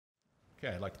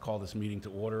Okay, I'd like to call this meeting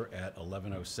to order at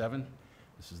 11:07.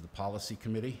 This is the Policy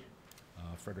Committee,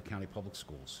 Frederick County Public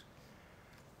Schools.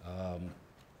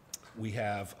 We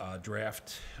have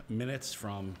draft minutes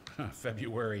from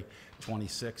February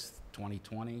 26th,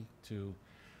 2020 to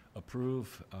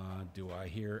approve. Do I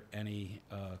hear any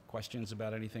questions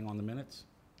about anything on the minutes?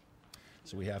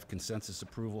 So we have consensus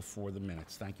approval for the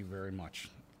minutes. Thank you very much.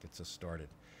 Gets us started.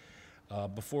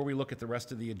 Before we look at the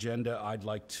rest of the agenda, I'd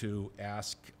like to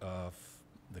ask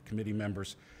the committee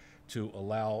members to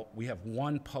allow, we have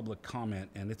one public comment,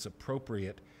 and it's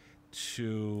appropriate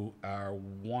to our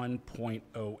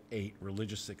 1.08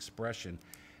 religious expression.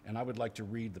 And I would like to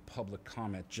read the public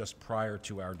comment just prior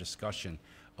to our discussion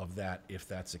of that, if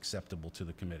that's acceptable to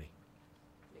the committee.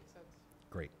 Makes sense.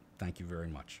 Great. Thank you very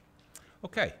much.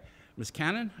 Okay. Ms.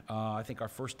 Cannon, I think our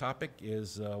first topic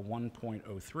is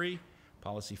 1.03,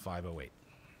 Policy 508.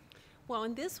 Well,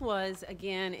 and this was,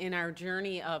 again, in our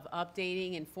journey of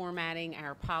updating and formatting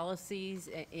our policies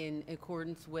in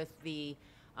accordance with the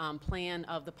plan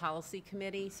of the Policy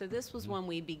Committee. So this was when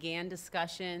we began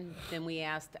discussion. Then we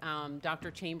asked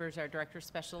Dr. Chambers, our Director of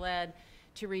Special Ed,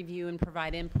 to review and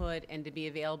provide input and to be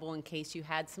available in case you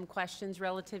had some questions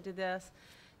relative to this.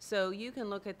 So you can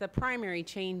look at the primary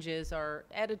changes are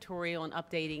editorial and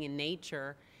updating in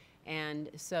nature. And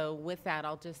so with that,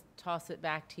 I'll just toss it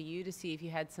back to you to see if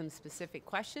you had some specific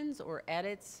questions or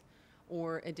edits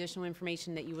or additional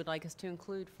information that you would like us to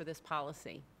include for this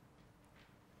policy.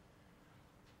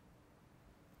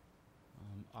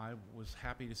 I was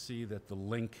happy to see that the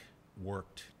link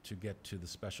worked to get to the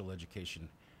special education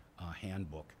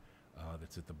handbook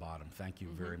that's at the bottom. Thank you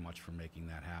very much for making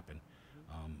that happen.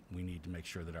 We need to make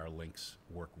sure that our links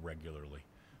work regularly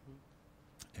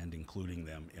and including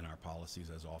them in our policies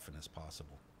as often as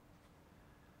possible.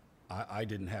 I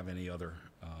didn't have any other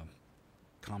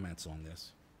comments on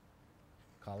this.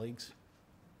 Colleagues?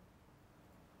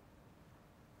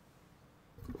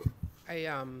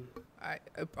 I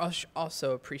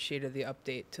also appreciated the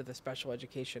update to the special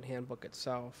education handbook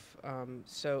itself.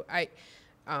 So I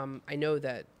know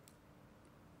that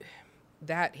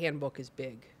that handbook is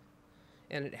big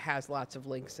and it has lots of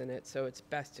links in it, so it's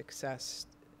best accessed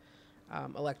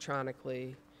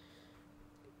electronically.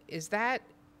 Is that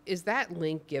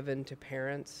link given to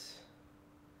parents?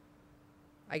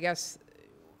 I guess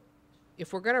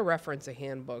if we're going to reference a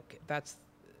handbook, that's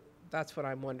what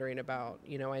I'm wondering about.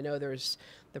 You know, I know there's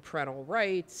the parental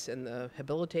rights and the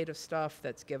habilitative stuff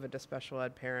that's given to special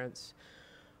ed parents,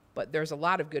 but there's a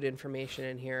lot of good information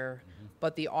in here.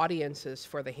 But the audiences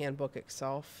for the handbook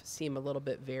itself seem a little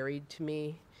bit varied to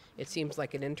me. It seems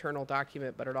like an internal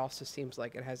document, but it also seems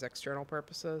like it has external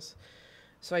purposes.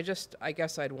 So I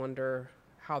guess I'd wonder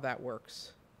how that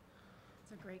works.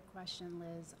 It's a great question,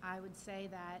 Liz. I would say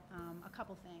that a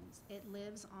couple things. It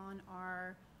lives on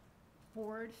our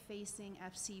forward-facing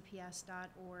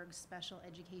fcps.org special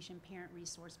education parent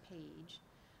resource page.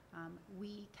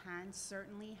 We can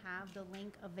certainly have the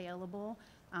link available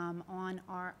on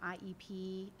our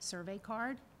IEP survey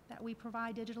card that we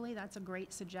provide digitally. That's a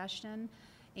great suggestion.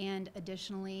 And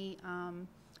additionally,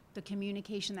 the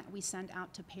communication that we send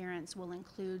out to parents will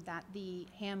include that the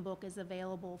handbook is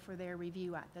available for their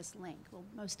review at this link. We'll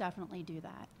most definitely do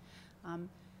that.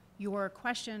 Your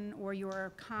question or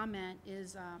your comment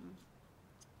is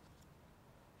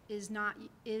not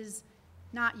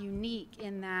unique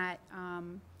in that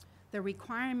the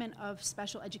requirement of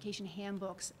special education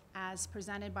handbooks as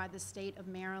presented by the state of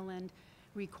Maryland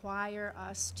require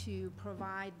us to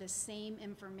provide the same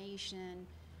information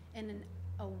in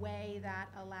a way that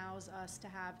allows us to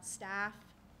have staff,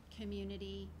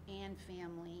 community, and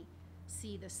family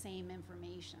see the same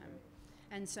information.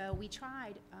 And so we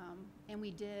tried, and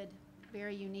we did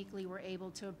very uniquely, we're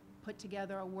able to put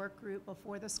together a work group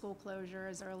before the school closure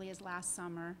as early as last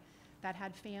summer that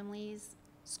had families,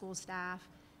 school staff.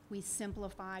 We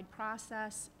simplified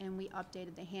process and we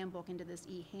updated the handbook into this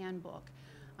e-handbook.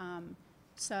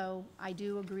 So I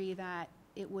do agree that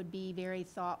it would be very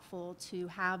thoughtful to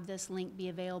have this link be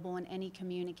available in any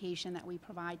communication that we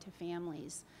provide to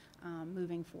families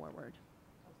moving forward.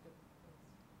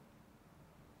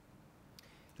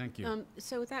 Thank you.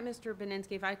 So with that, Mr.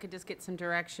 Benensky, if I could just get some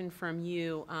direction from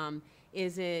you,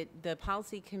 is it the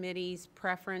Policy Committee's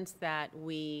preference that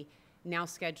we now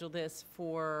schedule this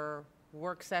for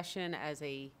work session as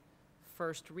a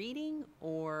first reading,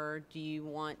 or do you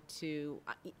want to,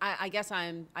 I guess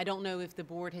I don't know if the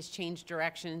board has changed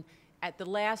direction. At the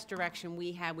last direction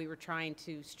we had, we were trying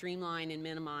to streamline and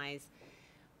minimize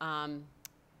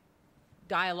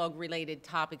dialogue-related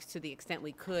topics to the extent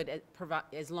we could,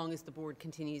 as long as the board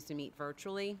continues to meet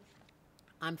virtually.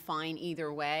 I'm fine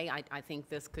either way. I think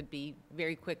this could be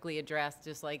very quickly addressed,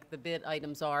 just like the bid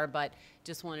items are, but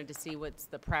just wanted to see what's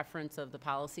the preference of the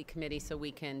policy committee so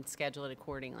we can schedule it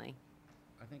accordingly.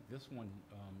 I think this one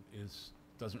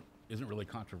isn't really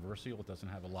controversial. It doesn't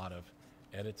have a lot of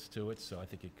edits to it, so I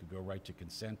think it could go right to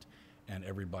consent, and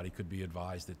everybody could be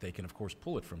advised that they can, of course,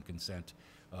 pull it from consent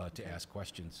to ask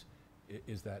questions.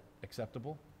 Is that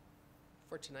acceptable?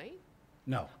 For tonight?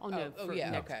 No. Oh, no, oh, for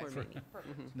yeah, next okay. board meeting.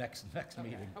 Next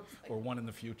meeting, or one in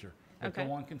the future. But Okay.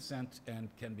 go on consent and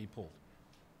can be pulled.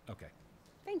 Okay.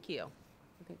 Thank you.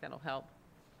 I think that'll help.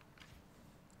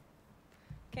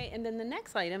 Okay, and then the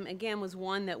next item, again, was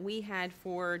one that we had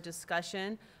for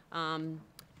discussion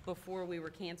before we were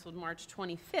canceled March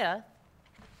 25th.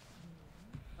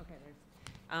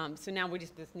 Okay, so now we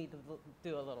just need to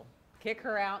do a little kick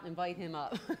her out and invite him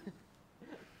up.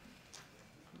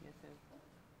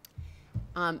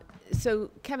 So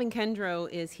Kevin Kendrow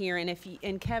is here,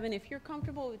 and Kevin, if you're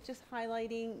comfortable with just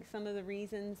highlighting some of the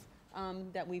reasons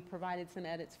that we provided some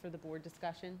edits for the board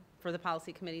discussion, for the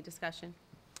policy committee discussion.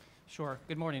 Sure.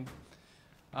 Good morning.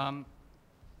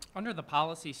 Under the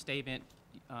policy statement,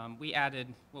 we added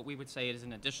what we would say is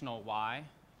an additional why,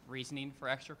 reasoning for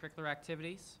extracurricular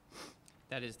activities.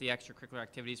 That is, the extracurricular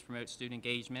activities promote student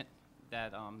engagement,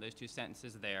 that those two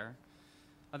sentences there.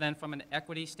 Then from an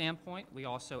equity standpoint, we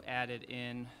also added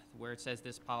in where it says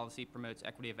this policy promotes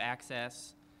equity of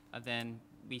access. Then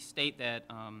we state that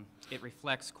it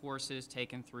reflects courses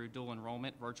taken through dual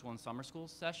enrollment, virtual and summer school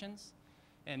sessions.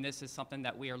 And this is something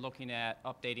that we are looking at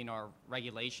updating our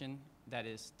regulation that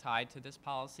is tied to this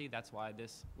policy. That's why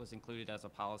this was included as a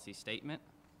policy statement.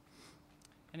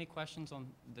 Any questions on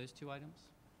those two items?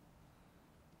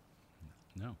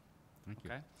 No, thank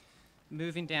you. Okay.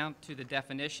 Moving down to the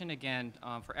definition, again,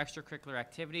 for extracurricular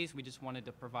activities, we just wanted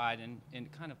to provide in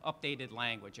kind of updated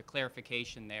language, a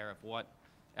clarification there of what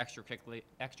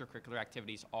extracurricular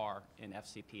activities are in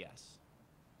FCPS.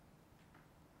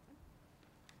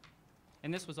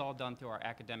 And this was all done through our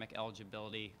academic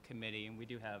eligibility committee, and we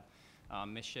do have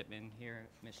Ms. Shipman here,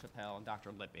 Ms. Chappelle, and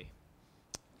Dr. Lippy.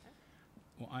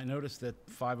 Well, I noticed that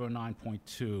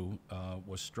 509.2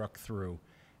 was struck through,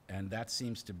 and that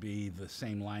seems to be the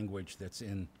same language that's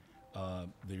in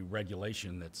the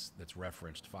regulation that's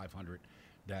referenced,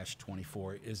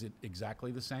 500-24. Is it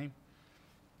exactly the same?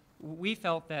 We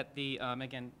felt that the,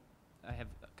 again, I have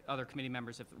other committee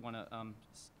members if they want to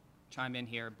chime in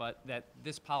here, but that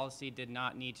this policy did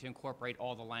not need to incorporate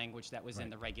all the language that was in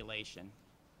the regulation.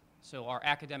 So our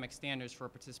academic standards for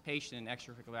participation in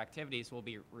extracurricular activities will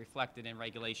be reflected in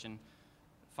Regulation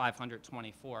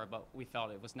 524, but we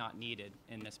felt it was not needed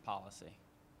in this policy.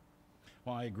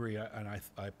 Well, I agree, and I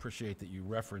appreciate that you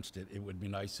referenced it. It would be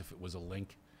nice if it was a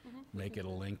link, make it a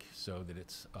link so that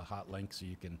it's a hot link so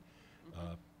you can,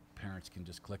 parents can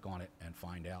just click on it and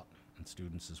find out, and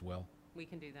students as well. We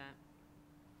can do that.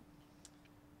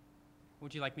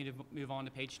 Would you like me to move on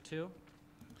to page 2?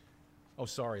 Oh,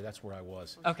 sorry, that's where I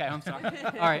was. Okay, I'm sorry.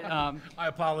 All right. I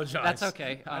apologize. That's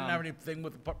okay. I didn't have anything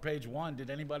with page 1.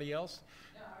 Did anybody else?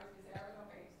 No, I was going to say, I was on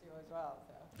page 2 as well,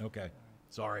 so. Okay,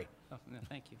 sorry. Oh, no,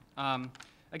 thank you.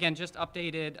 Again, just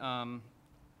updated,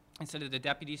 instead of the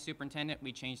deputy superintendent,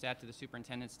 we changed that to the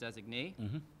superintendent's designee.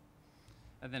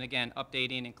 And then again,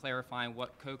 updating and clarifying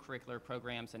what co-curricular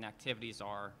programs and activities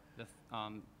are, the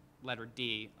letter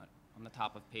D on the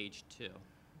top of page 2.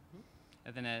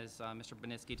 And then as Mr.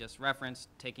 Bonitsky just referenced,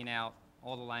 taking out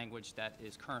all the language that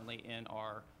is currently in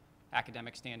our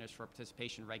academic standards for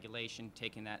participation regulation,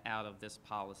 taking that out of this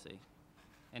policy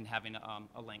and having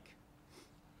a link.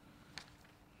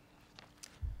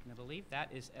 And I believe that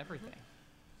is everything.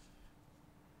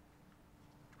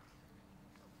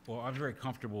 Well, I'm very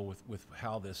comfortable with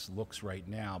how this looks right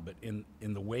now, but in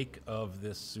the wake of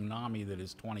this tsunami that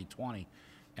is 2020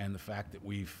 and the fact that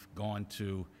we've gone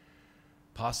to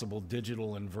possible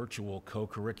digital and virtual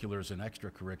co-curriculars and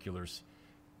extracurriculars,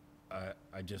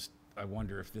 I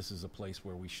wonder if this is a place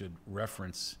where we should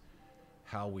reference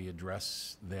how we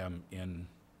address them in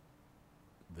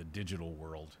the digital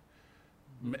world.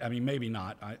 I mean, maybe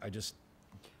not. I just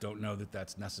don't know that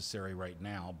that's necessary right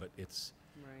now, but it's,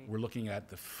 we're looking at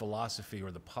the philosophy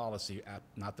or the policy,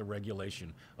 not the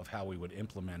regulation of how we would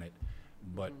implement it,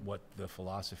 but what the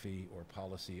philosophy or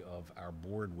policy of our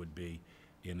board would be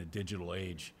in a digital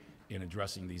age in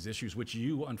addressing these issues, which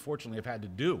you unfortunately have had to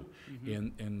do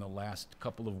in the last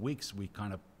couple of weeks. We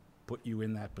kind of put you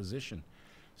in that position.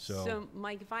 So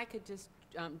Mike, if I could just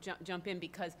jump in,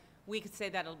 because we could say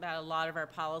that about a lot of our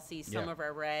policies, some of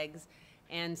our regs.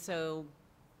 And so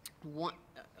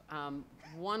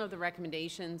one of the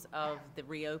recommendations of the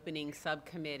reopening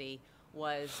subcommittee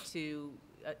was to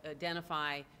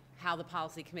identify how the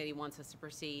policy committee wants us to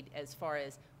proceed as far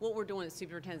as what we're doing at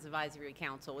Superintendent's Advisory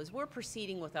Council is we're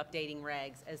proceeding with updating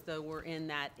regs as though we're in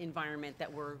that environment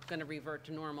that we're going to revert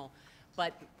to normal.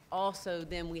 But also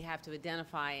then we have to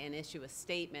identify and issue a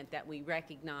statement that we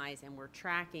recognize and we're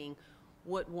tracking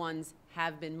what ones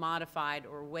have been modified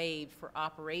or waived for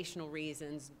operational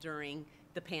reasons during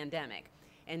the pandemic.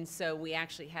 And so we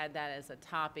actually had that as a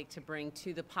topic to bring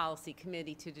to the policy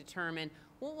committee to determine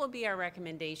what will be our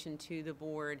recommendation to the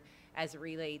board as it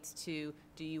relates to,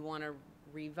 do you want to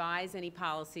revise any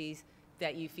policies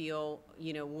that you feel,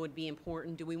 you know, would be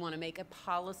important? Do we want to make a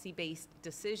policy-based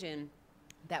decision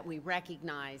that we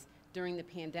recognize during the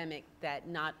pandemic that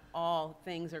not all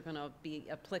things are going to be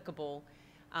applicable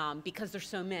because there's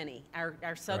so many.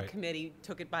 Our subcommittee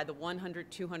took it by the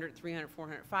 100, 200, 300,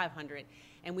 400, 500,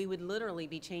 and we would literally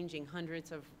be changing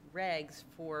hundreds of regs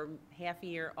for half a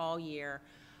year, all year.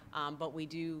 But we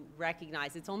do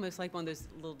recognize, it's almost like one of those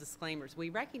little disclaimers. We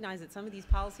recognize that some of these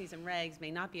policies and regs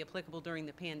may not be applicable during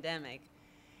the pandemic.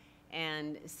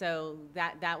 And so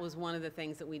that was one of the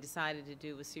things that we decided to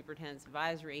do with Superintendent's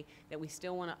Advisory, that we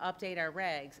still want to update our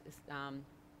regs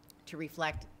to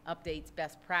reflect updates,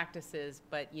 best practices,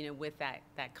 but, you know, with that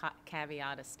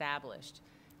caveat established.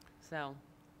 So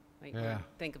might Yeah.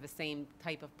 think of the same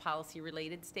type of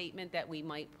policy-related statement that we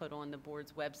might put on the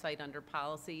board's website under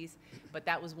policies. But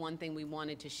that was one thing we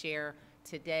wanted to share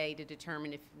today to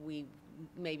determine if we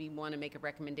maybe want to make a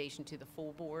recommendation to the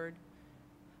full board.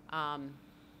 That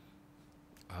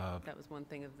was one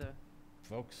thing of the.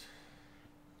 Folks,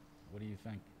 what do you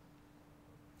think?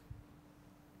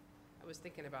 I was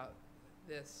thinking about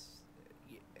this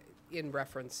in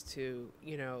reference to,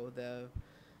 you know,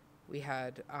 we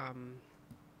had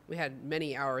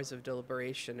many hours of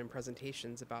deliberation and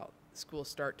presentations about school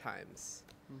start times.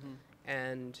 Mm-hmm.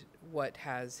 And what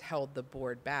has held the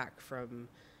board back from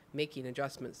making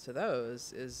adjustments to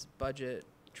those is budget,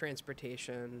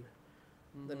 transportation,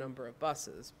 the number of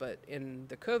buses. But in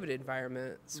the COVID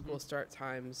environment, school start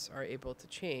times are able to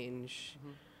change.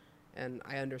 And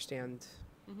I understand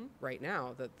right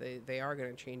now that they are going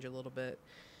to change a little bit.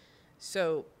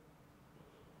 So,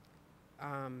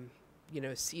 you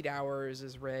know, seat hours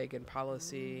is reg and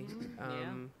policy.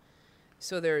 Yeah.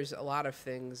 So there's a lot of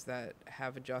things that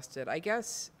have adjusted. I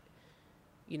guess,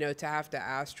 you know, to have to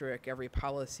asterisk every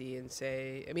policy and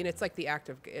say, I mean, it's like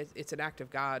it's an act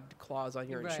of God clause on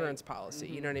your Right. insurance policy.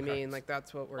 You know what I mean? Like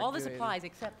that's what we're All doing. this applies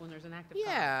except when there's an active file.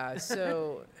 Yeah.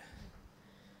 So,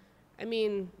 I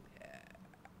mean,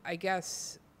 I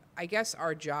guess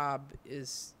our job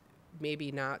is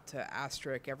maybe not to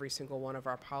asterisk every single one of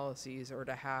our policies or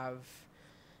to have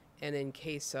an in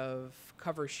case of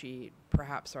cover sheet.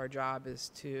 Perhaps our job is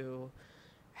to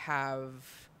have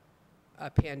a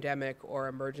pandemic or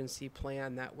emergency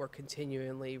plan that we're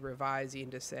continually revising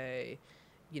to say,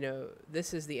 you know,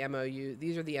 this is the MOU.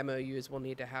 These are the MOUs we'll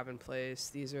need to have in place.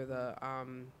 These are the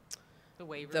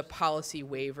waivers. the policy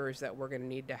waivers that we're going to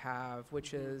need to have,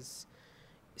 which is,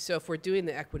 so if we're doing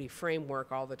the equity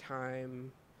framework all the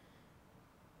time,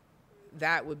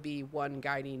 that would be one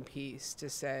guiding piece to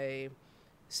say,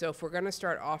 so if we're going to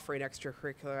start offering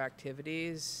extracurricular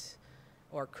activities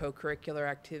or co-curricular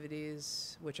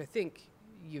activities, which I think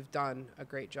you've done a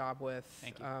great job with.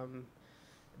 Thank you.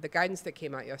 The guidance that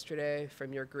came out yesterday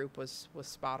from your group was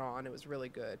spot on. It was really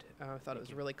good. I thought it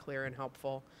was really clear and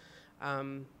helpful.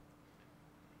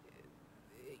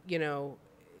 You know,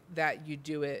 that you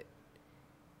do it,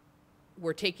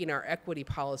 we're taking our equity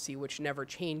policy, which never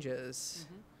changes,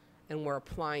 and we're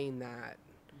applying that,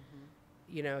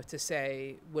 you know, to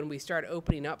say when we start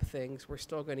opening up things, we're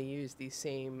still going to use these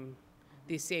same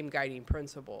guiding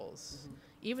principles,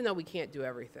 even though we can't do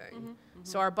everything.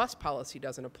 So our bus policy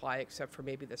doesn't apply except for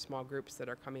maybe the small groups that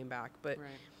are coming back. But Right.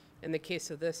 in the case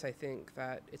of this, I think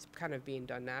that it's kind of being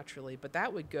done naturally. But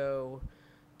that would go,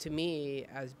 to me,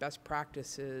 as best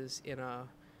practices in a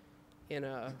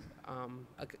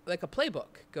like a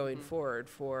playbook going forward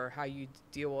for how you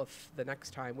deal with the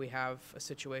next time we have a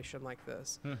situation like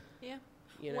this. Yeah.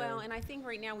 You know? Well, and I think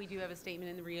right now we do have a statement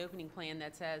in the reopening plan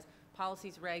that says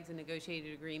policies, regs, and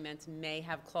negotiated agreements may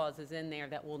have clauses in there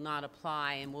that will not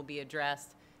apply and will be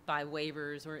addressed by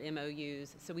waivers or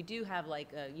MOUs. So we do have like,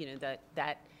 you know,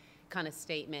 that kind of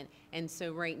statement. And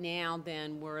so right now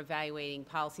then we're evaluating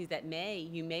policies that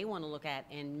you may want to look at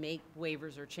and make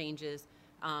waivers or changes.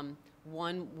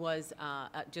 One was,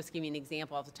 just give you an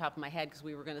example off the top of my head because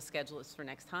we were going to schedule this for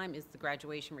next time, is the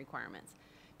graduation requirements.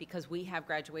 Because we have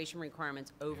graduation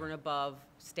requirements over and above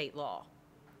state law.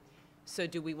 So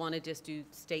do we want to just do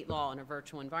state law in a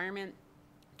virtual environment?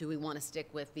 Do we want to stick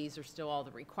with these are still all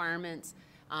the requirements?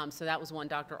 So that was one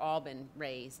Dr. Albin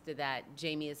raised, that,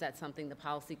 Jamie, is that something the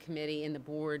policy committee and the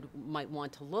board might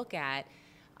want to look at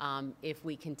if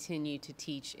we continue to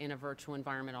teach in a virtual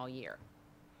environment all year?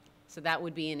 So that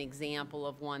would be an example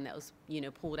of one that was,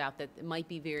 pulled out that might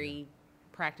be very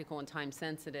practical and time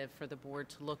sensitive for the board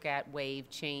to look at, waive,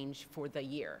 change for the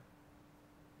year.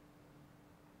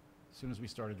 As soon as we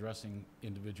start addressing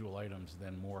individual items,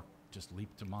 then more just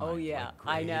leap to mind. Oh, yeah, like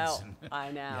I know, grades and-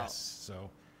 I know. Yes, so,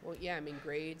 Well, yeah, I mean,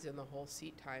 grades and the whole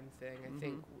seat time thing, I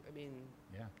think, I mean,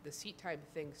 yeah. the seat time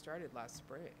thing started last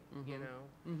spring, you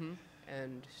know? Mm-hmm.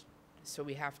 And so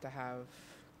we have to have,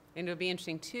 And it'll be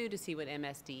interesting, too, to see what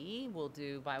MSDE will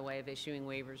do by way of issuing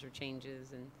waivers or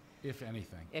changes, and If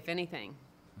anything. if anything,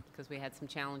 because we had some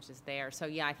challenges there. So,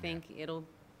 yeah, I think it'll,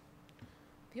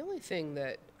 the only thing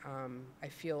that I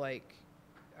feel like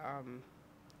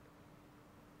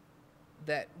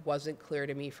that wasn't clear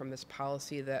to me from this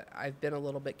policy that I've been a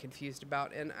little bit confused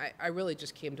about, and I really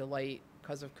just came to light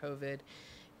because of COVID,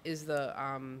 is the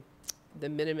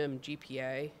minimum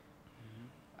GPA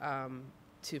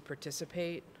to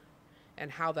participate and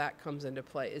how that comes into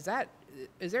play.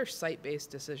 Is there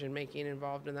site-based decision-making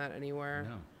involved in that anywhere?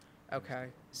 No. Okay,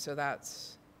 so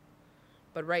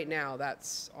but right now,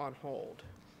 that's on hold.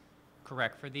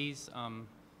 Correct. For these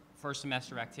first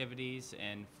semester activities,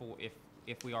 and for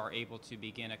if we are able to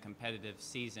begin a competitive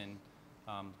season,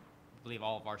 I believe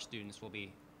all of our students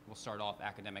will start off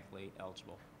academically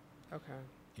eligible. Okay.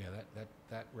 Yeah,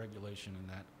 that regulation and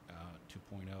that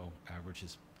 2.0 average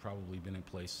has probably been in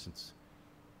place since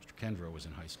Mr. Kendra was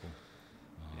in high school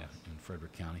Yes. in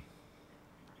Frederick County.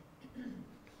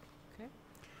 okay.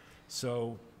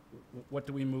 So what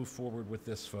do we move forward with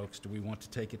this, folks? Do we want to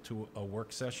take it to a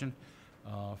work session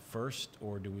first,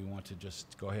 or do we want to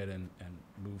just go ahead and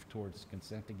move towards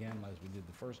consent again as we did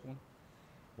the first one?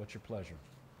 What's your pleasure?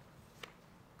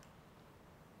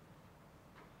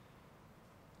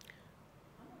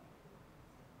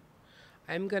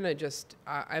 I'm gonna just,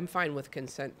 I'm fine with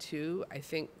consent too. I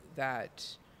think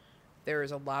that there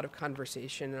is a lot of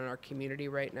conversation in our community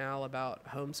right now about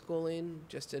homeschooling,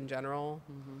 just in general.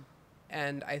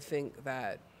 And I think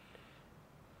that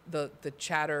the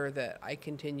chatter that I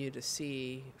continue to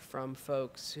see from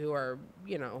folks who are,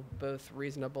 both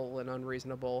reasonable and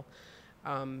unreasonable,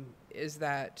 is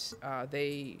that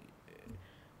they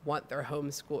want their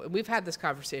homeschool. And we've had this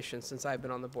conversation since I've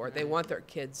been on the board. They Right. want their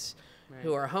kids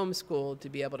who are homeschooled to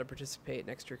be able to participate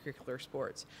in extracurricular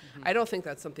sports. Mm-hmm. I don't think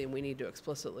that's something we need to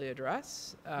explicitly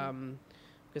address,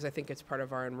 because I think it's part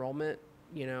of our enrollment,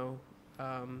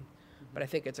 but I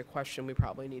think it's a question we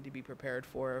probably need to be prepared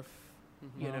for if,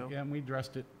 Well, yeah, and we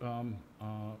addressed it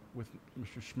with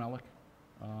Mr. Schmelik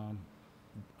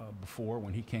before,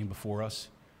 when he came before us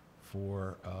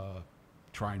for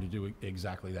trying to do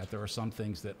exactly that. There are some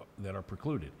things that are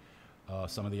precluded.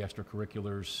 Some of the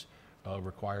extracurriculars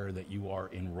require that you are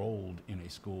enrolled in a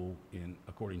school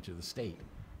according to the state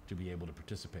to be able to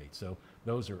participate. So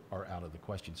those are out of the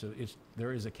question. So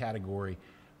there is a category,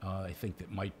 I think,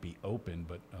 that might be open,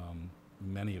 but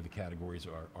many of the categories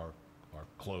are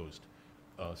closed,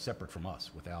 separate from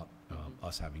us, without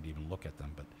us having to even look at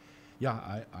them. But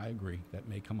yeah, I agree. That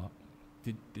may come up.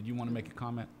 Did you want to make a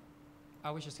comment? I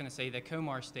was just going to say that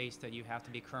COMAR states that you have to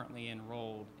be currently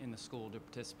enrolled in the school to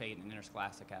participate in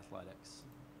interscholastic athletics.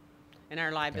 And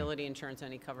our liability insurance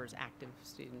only covers active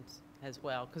students as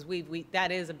well, because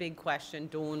that is a big question,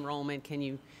 dual enrollment, can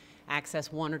you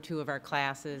access one or two of our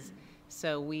classes?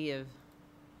 So we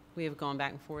have gone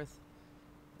back and forth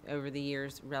over the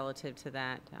years relative to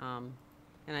that.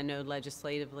 And I know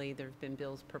legislatively, there've been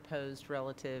bills proposed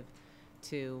relative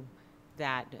to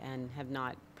that and have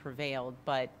not prevailed,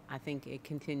 but I think it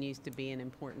continues to be an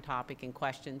important topic and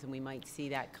questions, and we might see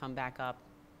that come back up,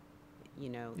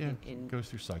 Yeah, in it goes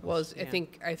through cycles. well, Yeah.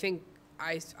 I think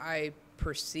I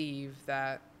perceive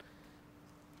that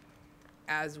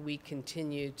as we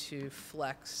continue to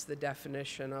flex the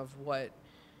definition of what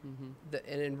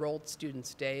an enrolled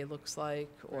student's day looks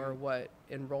like, or what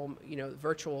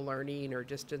virtual learning or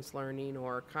distance learning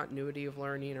or continuity of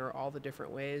learning, or all the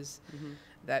different ways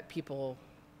that people,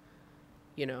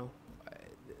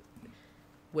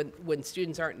 when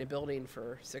students aren't in a building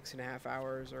for 6.5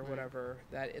 hours or whatever,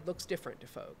 that it looks different to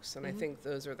folks. And I think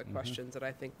those are the questions that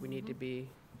I think we need to be,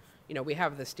 we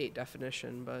have the state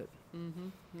definition, but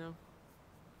no.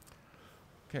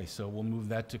 Okay, so we'll move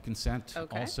that to consent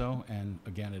Okay. also, and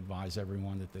again, advise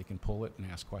everyone that they can pull it and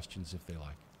ask questions if they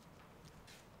like.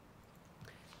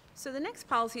 So the next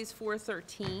policy is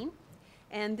 413,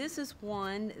 and this is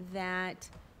one that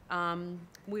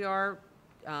we are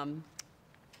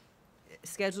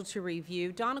scheduled to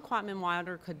review. Donna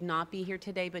Quatman-Wilder could not be here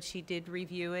today, but she did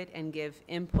review it and give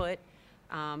input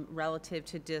relative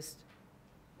to just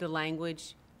the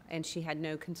language, and she had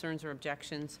no concerns or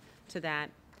objections to that.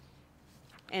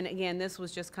 And again, this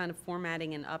was just kind of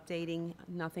formatting and updating,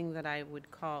 nothing that I would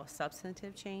call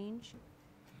substantive change.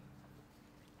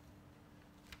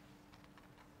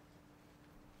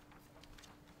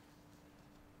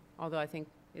 Although I think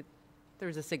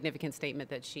there's a significant statement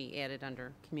that she added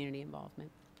under community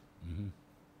involvement. Mm-hmm.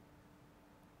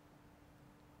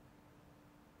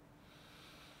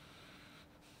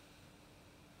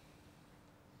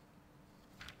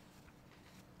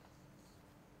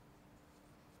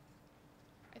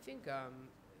 I think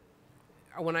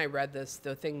when I read this,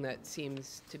 the thing that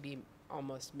seems to be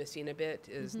almost missing a bit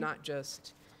is not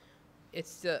just,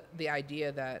 it's the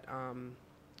idea that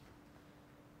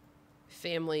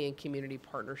family and community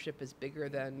partnership is bigger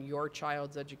than your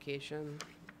child's education.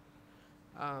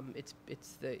 It's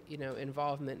the, you know,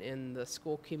 involvement in the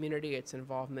school community, it's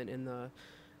involvement in the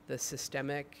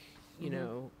systemic, you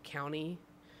know, county.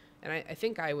 And I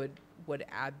think I would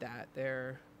add that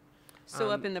there. So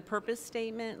up in the purpose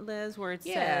statement, Liz, where it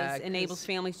Yeah, says enables 'cause-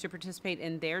 families to participate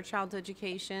in their child's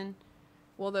education.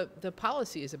 Well, the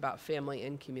policy is about family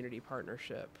and community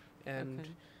partnership. And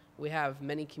Okay. we have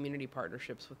many community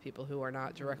partnerships with people who are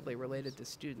not directly related to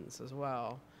students as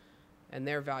well. And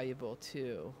they're valuable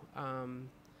too.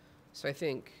 So I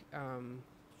think,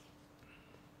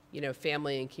 you know,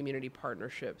 family and community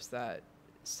partnerships that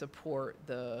support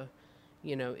the,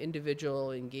 you know,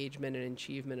 individual engagement and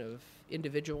achievement of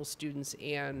individual students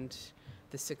and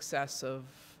the success of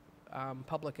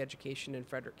public education in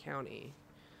Frederick County.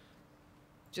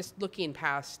 Just looking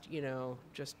past, you know,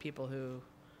 just people who,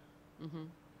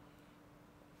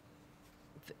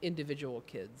 individual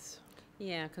kids.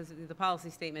 Yeah, because the policy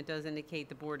statement does indicate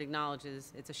the board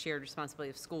acknowledges it's a shared responsibility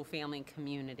of school, family, and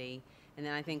community. And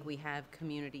then I think we have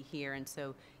community here, and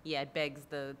so, yeah, it begs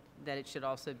that it should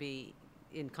also be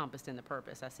encompassed in the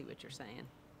purpose. I see what you're saying.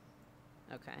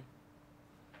 Okay.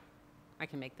 I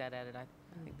can make that edit. I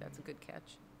think that's a good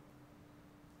catch.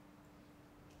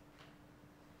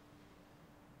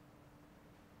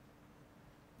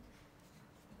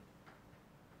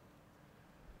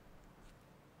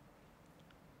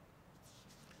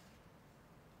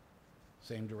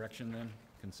 Same direction then,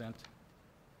 consent?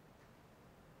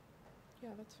 Yeah,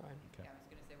 that's fine. Okay. I was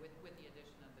going to say, with the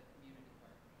addition of the community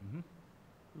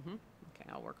part. Okay,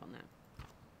 I'll work on that.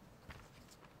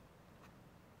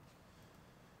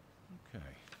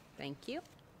 Okay. Thank you.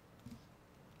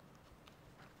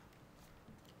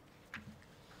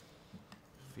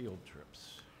 Field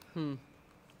trips. Okay,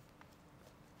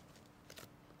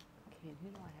 and who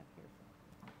do I have here?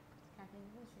 Kathleen,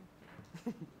 who's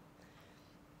here?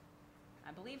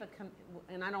 I believe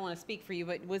and I don't want to speak for you,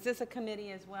 but was this a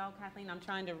committee as well, Kathleen? I'm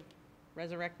trying to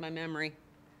resurrect my memory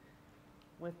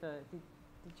with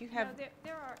did you have? No,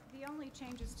 there are, the only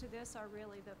changes to this are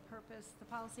really the purpose, the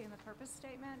policy and the purpose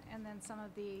statement, and then some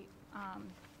of the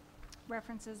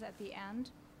references at the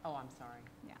end. Oh, I'm sorry.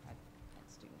 Yeah. I had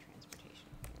student transportation.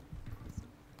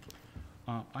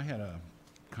 I had a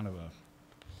kind of a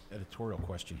editorial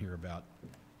question here about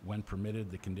when permitted,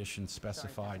 the conditions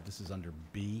specified, this is under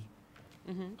B.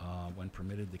 When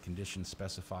permitted, the conditions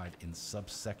specified in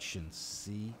subsection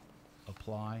C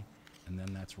apply, and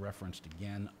then that's referenced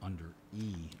again under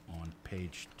E on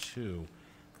page 2.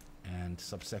 And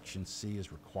subsection C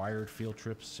is required field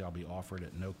trips shall be offered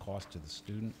at no cost to the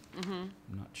student. I'm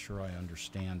not sure I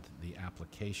understand the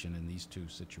application in these two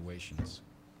situations.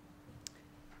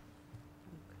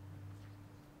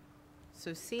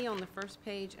 So C on the first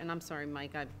page, and I'm sorry,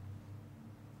 Mike,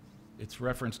 It's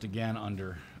referenced again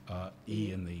under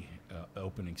E in the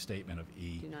opening statement of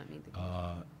E. do not meet the.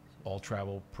 All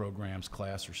travel programs,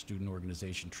 class, or student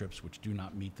organization trips which do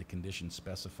not meet the conditions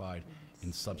specified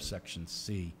in subsection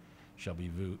C shall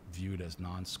be viewed as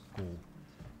non-school.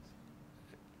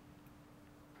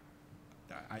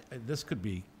 This could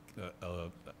be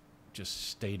just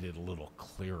stated a little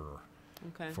clearer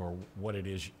Okay. for what it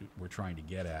is we're trying to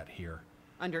get at here.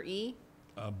 Under E?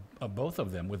 Both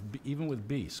of them, even with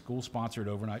B, school-sponsored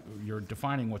overnight, you're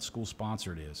defining what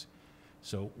school-sponsored is.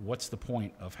 So what's the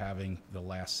point of having the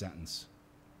last sentence?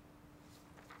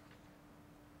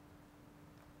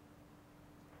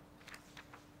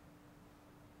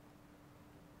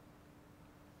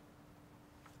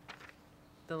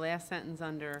 The last sentence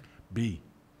under, B,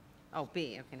 oh,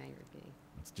 B, okay, now you're at B.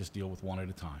 let's just deal with one at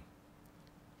a time.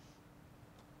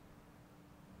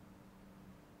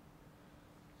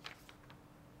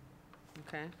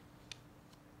 Okay.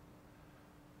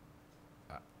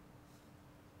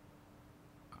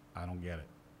 I don't get it.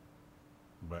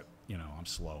 But, you know, I'm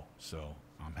slow, so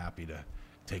I'm happy to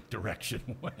take direction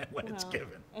when it's Well,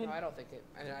 given. No, I don't think it,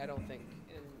 I don't think,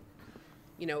 and,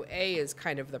 you know, A is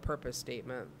kind of the purpose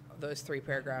statement. Those 3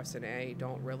 paragraphs in A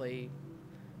don't really,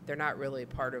 they're not really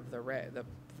part of the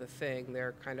thing.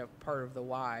 They're kind of part of the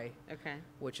why, Okay,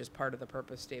 which is part of the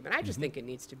purpose statement. I just think it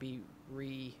needs to be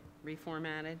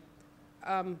reformatted?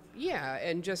 yeah,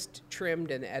 and just trimmed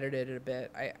and edited a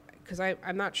bit. Because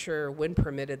I'm not sure when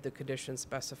permitted the conditions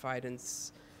specified in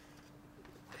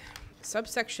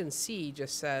subsection C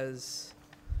just says,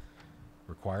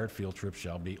 Required field trips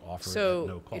shall be offered at so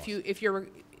no cost. if you're,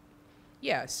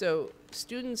 yeah, so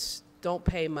students don't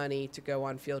pay money to go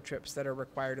on field trips that are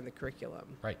required in the curriculum.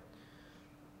 Right.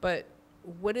 But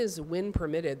what is when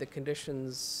permitted, the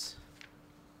conditions,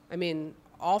 I mean,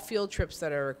 all field trips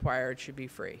that are required should be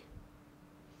free.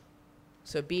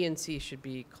 So B and C should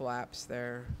be collapsed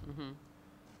there.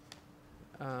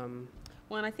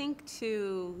 Well, and I think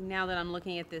too, now that I'm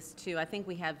looking at this too, I think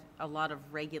we have a lot of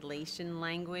regulation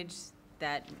language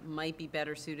that might be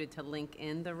better suited to link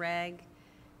in the reg,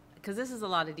 because this is a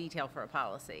lot of detail for a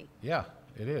policy. Yeah,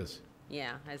 it is.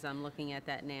 Yeah, as I'm looking at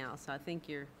that now, so I think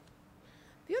you're,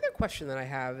 The other question that I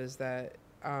have is that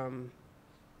I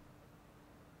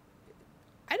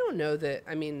don't know that,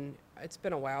 I mean, it's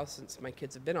been a while since my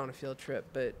kids have been on a field trip,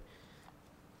 but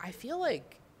I feel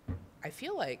like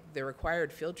the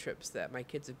required field trips that my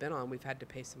kids have been on, we've had to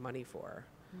pay some money for.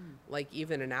 Like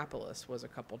even Annapolis was a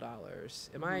couple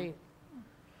dollars.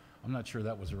 I'm not sure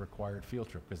that was a required field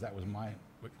trip, because that was my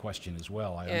question as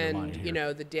well. I underlined And here. you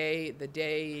know, the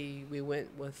day we went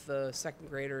with the second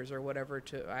graders or whatever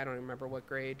to, I don't remember what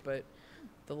grade, but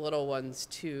the little ones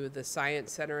to the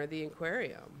science center of the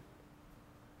aquarium.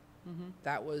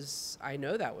 That was, I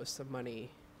know that was some money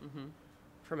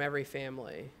from every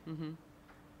family.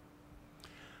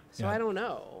 So Yeah. I don't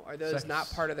know. Are those not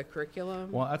Sex- part of the curriculum?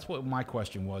 Well, that's what my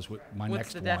question was, with my What's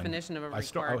next the one. definition of a I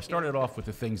required started field off with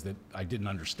the things that I didn't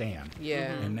understand.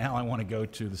 Yeah. And now I want to go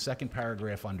to the second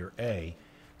paragraph under A.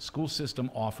 School system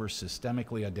offers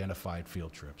systemically identified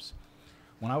field trips.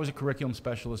 When I was a curriculum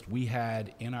specialist, we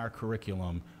had in our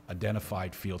curriculum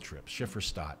identified field trips,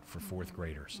 Schifferstadt for 4th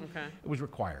graders. Okay. It was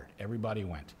required. Everybody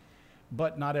went.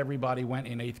 But not everybody went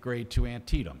in 8th grade to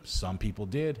Antietam. Some people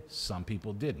did, some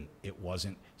people didn't. It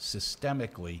wasn't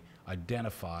systemically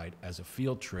identified as a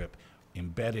field trip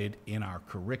embedded in our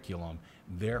curriculum.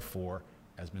 Therefore,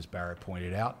 as Ms. Barrett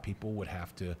pointed out, people would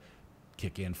have to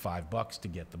kick in $5 to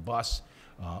get the bus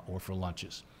or for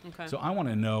lunches. Okay. So I want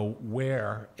to know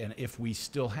where and if we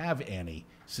still have any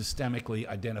systemically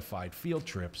identified field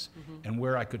trips and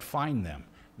where I could find them.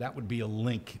 That would be a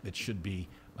link that should be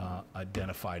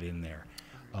identified in there.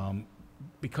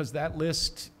 Because that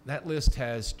list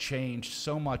has changed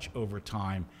so much over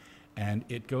time, and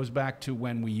it goes back to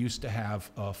when we used to have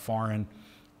foreign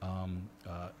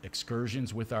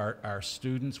excursions with our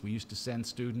students. We used to send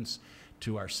students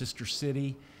to our sister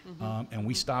city, and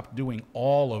we stopped doing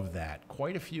all of that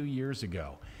quite a few years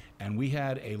ago. And we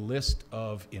had a list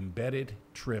of embedded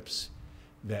trips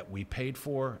that we paid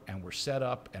for and were set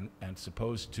up and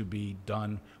supposed to be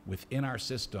done within our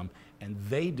system, and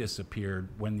they disappeared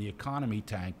when the economy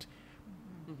tanked.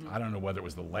 I don't know whether it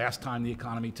was the last time the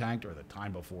economy tanked or the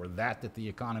time before that the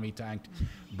economy tanked,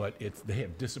 but they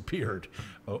have disappeared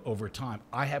over time.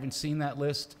 I haven't seen that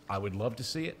list. I would love to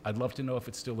see it. I'd love to know if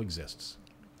it still exists.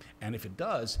 And if it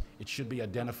does, it should be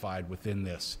identified within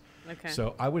this. Okay.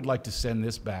 So I would like to send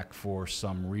this back for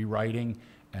some rewriting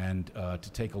and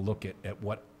to take a look at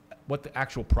what the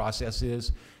actual process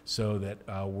is, so that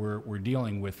we're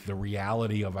dealing with the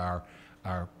reality of our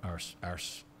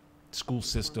school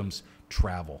systems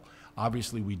travel.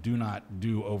 Obviously, we do not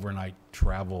do overnight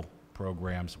travel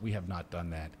programs. We have not done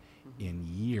that in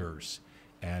years.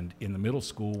 And in the middle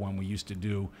school, when we used to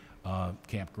do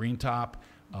Camp Greentop,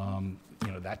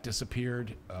 that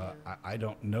disappeared. I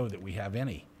don't know that we have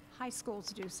any. High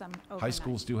schools do some overnight. High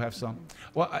schools do have some?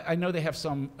 Well, I know they have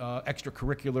some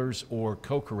extracurriculars or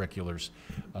co-curriculars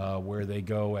where they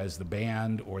go as the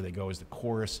band or they go as the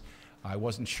chorus. I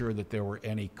wasn't sure that there were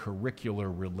any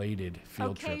curricular-related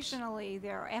field trips. Occasionally,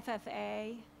 their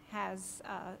FFA has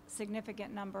a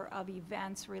significant number of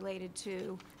events related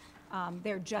to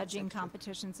their judging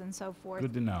competitions and so forth.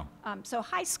 Good to know. So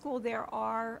high school, there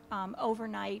are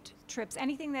overnight trips.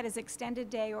 Anything that is extended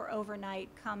day or overnight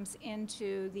comes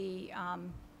into the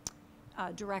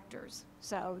directors.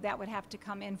 So that would have to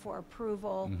come in for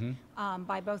approval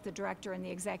by both the director and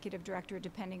the executive director,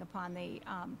 depending upon the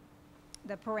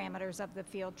parameters of the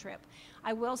field trip.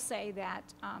 I will say that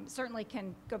certainly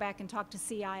can go back and talk to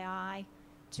CII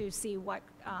to see what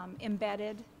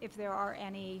embedded, if there are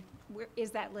any,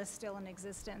 is that list still in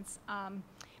existence?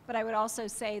 But I would also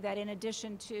say that in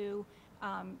addition to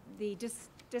the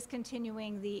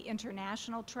discontinuing the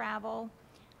international travel,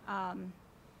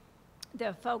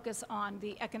 the focus on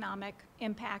the economic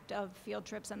impact of field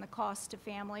trips and the cost to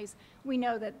families, we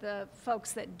know that the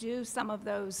folks that do some of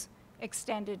those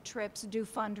extended trips do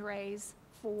fundraise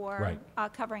for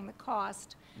covering the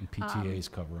cost. And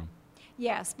PTAs cover them.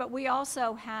 Yes, but we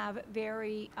also have a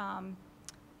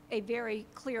very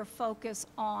clear focus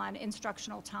on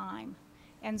instructional time.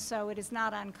 And so it is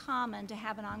not uncommon to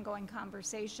have an ongoing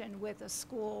conversation with a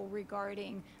school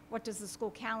regarding what does the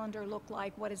school calendar look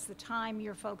like, what is the time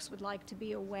your folks would like to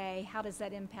be away, how does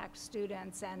that impact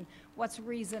students, and what's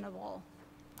reasonable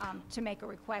to make a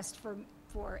request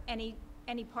for any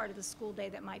part of the school day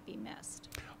that might be missed.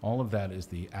 All of that is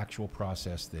the actual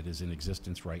process that is in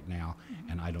existence right now,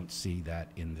 and I don't see that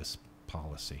in this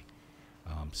policy.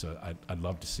 So I'd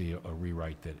love to see a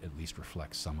rewrite that at least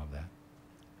reflects some of that.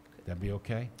 That'd be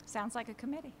okay? Sounds like a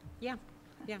committee. Yeah,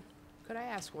 yeah. Could I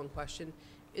ask one question?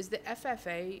 Is the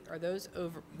FFA, are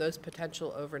those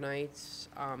potential overnights,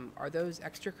 are those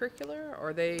extracurricular or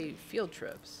are they field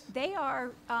trips? They are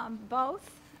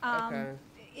both. Okay.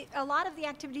 A lot of the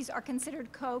activities are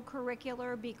considered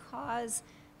co-curricular because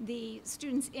the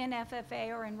students in FFA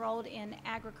are enrolled in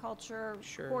agriculture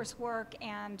Sure. coursework,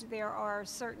 and there are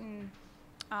certain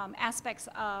aspects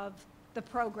of the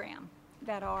program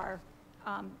that are,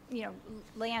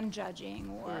 land judging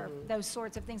or those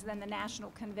sorts of things, and then the national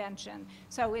convention.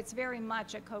 So it's very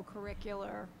much a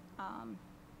co-curricular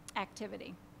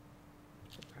activity.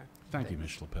 Okay. Thank you,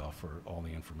 Ms. Chappelle, for all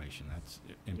the information. That's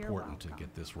important to welcome.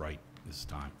 get this right this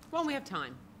time. Well, we have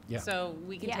time. Yeah. So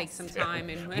we can take Yes. some time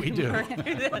and. We do.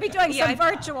 We'll be doing Yeah, some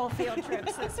virtual field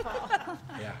trips this fall.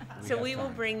 Yeah. So we will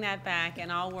bring that back,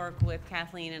 and I'll work with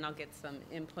Kathleen, and I'll get some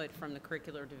input from the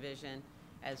curricular division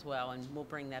as well, and we'll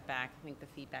bring that back. I think the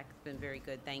feedback has been very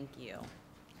good. Thank you.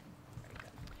 Very good.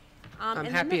 I'm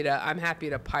and happy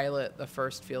to pilot the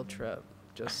first field trip,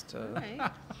 just to Okay.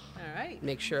 All right.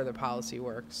 make sure the policy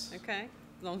works. Okay.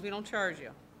 As long as we don't charge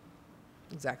you.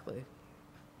 Exactly.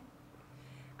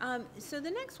 So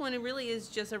the next one, it really is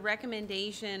just a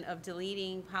recommendation of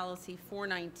deleting policy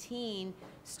 419,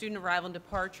 student arrival and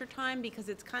departure time, because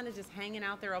it's kind of just hanging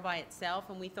out there all by itself,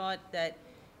 and we thought that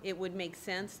it would make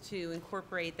sense to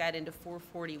incorporate that into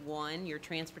 441, your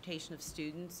transportation of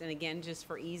students, and again, just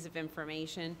for ease of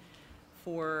information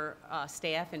for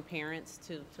staff and parents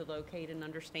to locate and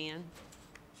understand.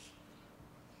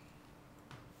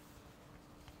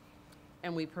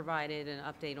 And we provided an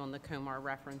update on the COMAR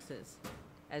references,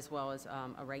 as well as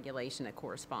a regulation that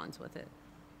corresponds with it.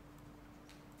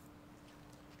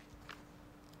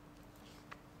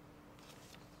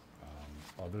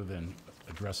 Other than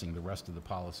addressing the rest of the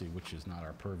policy, which is not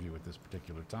our purview at this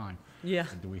particular time. Yeah.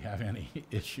 Do we have any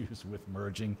issues with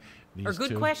merging these two? Or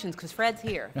good questions, because Fred's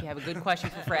here, if you have a good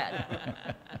question for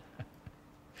Fred.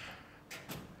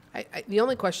 The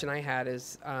only question I had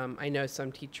is, I know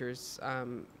some teachers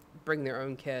bring their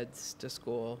own kids to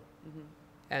school,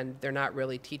 and they're not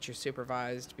really teacher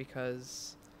supervised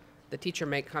because the teacher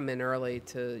may come in early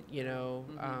to,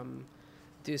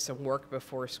 do some work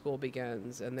before school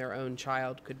begins, and their own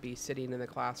child could be sitting in the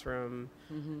classroom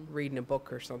reading a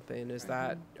book or something.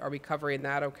 Are we covering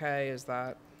that okay?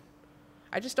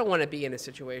 I just don't want to be in a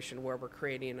situation where we're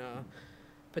creating a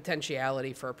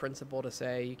potentiality for a principal to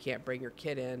say you can't bring your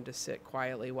kid in to sit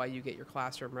quietly while you get your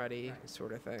classroom ready,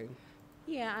 sort of thing.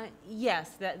 Yeah,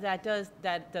 yes, that does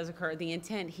occur. The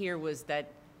intent here was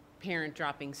that parent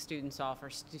dropping students off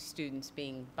or students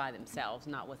being by themselves,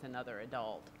 not with another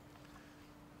adult.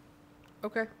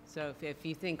 Okay. So if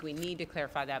you think we need to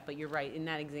clarify that, but you're right, in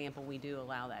that example, we do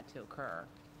allow that to occur.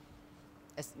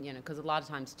 Because a lot of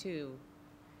times, too,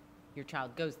 your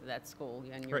child goes to that school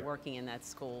and you're Right. working in that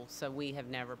school, so we have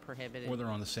never prohibited. Or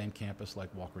they're on the same campus like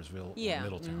Walkersville Yeah, or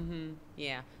Middletown.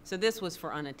 yeah. So this was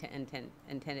for unintended,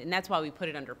 and that's why we put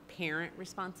it under parent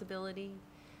responsibility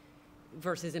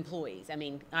versus employees. I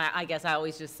mean, I guess I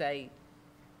always just say,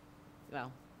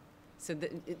 well, so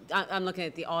I'm looking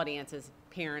at the audience as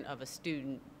parent of a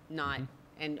student, not,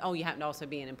 and you happen to also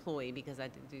be an employee, because I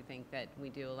do think that we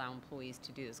do allow employees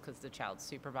to do this because the child's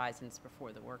supervised and it's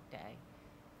before the workday.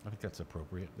 I think that's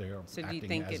appropriate. They are So do you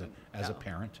acting think as a oh.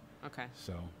 parent, Okay,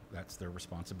 so that's their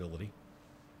responsibility.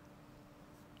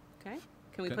 okay.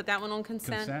 Can we put that one on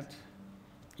consent? Consent?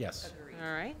 Yes.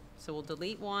 All right, so we'll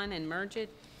delete one and merge it.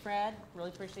 Fred, really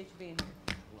appreciate you being here.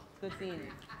 Good seeing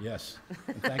you. Yes.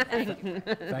 And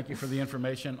thank you for the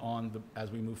information as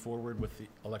we move forward with the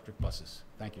electric buses.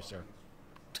 Thank you, sir.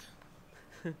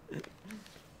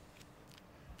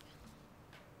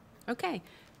 Okay.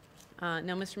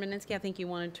 Now, Mr. Meninsky, I think you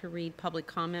wanted to read public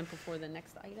comment before the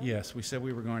next item? Yes, we said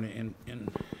we were going to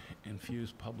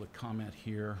infuse public comment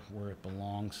here where it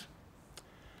belongs.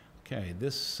 Okay,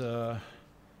 this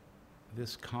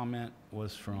comment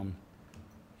was from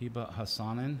Hiba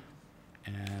Hassanin,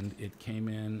 and it came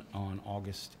in on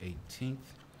August 18th.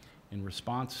 In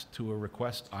response to a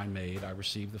request I made, I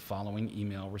received the following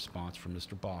email response from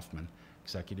Mr. Boffman,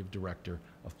 Executive Director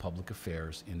of Public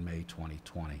Affairs, in May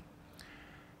 2020.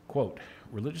 Quote,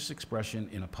 religious expression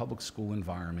in a public school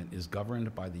environment is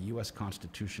governed by the U.S.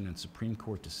 Constitution and Supreme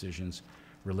Court decisions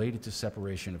related to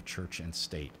separation of church and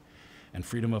state and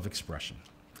freedom of expression.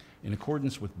 In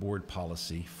accordance with Board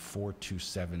Policy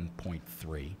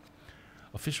 427.3,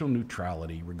 official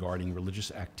neutrality regarding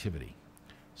religious activity,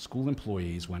 school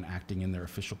employees, when acting in their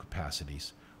official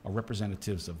capacities, are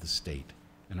representatives of the state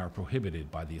and are prohibited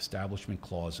by the Establishment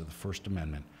Clause of the First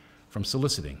Amendment from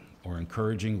soliciting or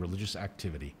encouraging religious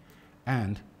activity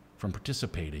and from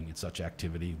participating in such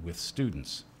activity with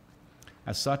students.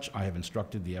 As such, I have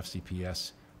instructed the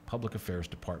FCPS Public Affairs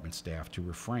Department staff to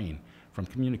refrain from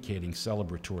communicating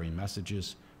celebratory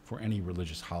messages for any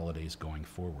religious holidays going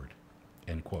forward.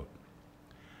 End quote.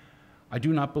 I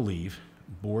do not believe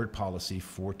Board Policy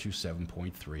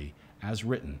 427.3, as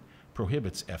written,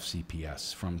 prohibits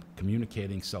FCPS from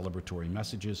communicating celebratory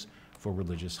messages for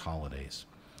religious holidays.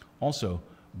 Also,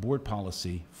 Board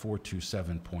Policy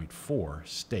 427.4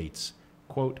 states,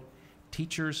 quote,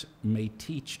 teachers may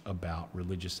teach about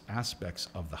religious aspects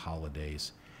of the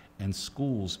holidays, and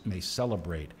schools may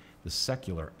celebrate the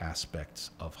secular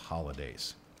aspects of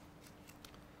holidays.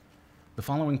 The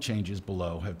following changes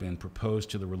below have been proposed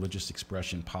to the religious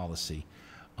expression policy,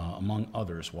 among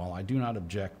others. While I do not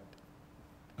object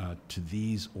to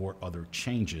these or other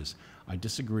changes, I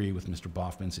disagree with Mr.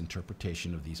 Boffman's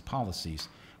interpretation of these policies,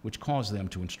 which cause them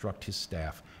to instruct his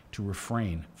staff to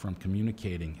refrain from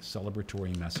communicating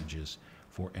celebratory messages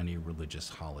for any religious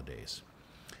holidays.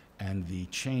 And the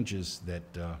changes that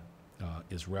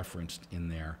is referenced in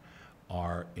there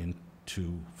are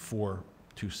into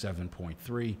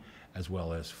 427.3 as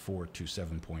well as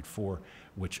 427.4,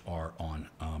 which are on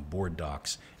board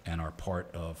docs and are part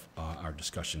of our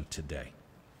discussion today.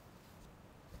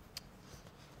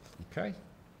 Okay.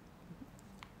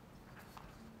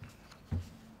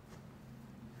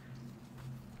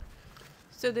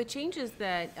 So the changes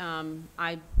that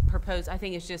I propose, I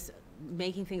think, is just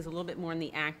making things a little bit more in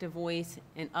the active voice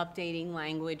and updating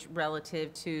language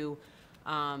relative to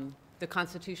the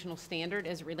constitutional standard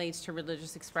as it relates to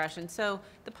religious expression. So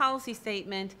the policy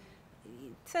statement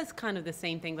says kind of the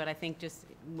same thing, but I think just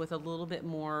with a little bit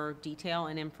more detail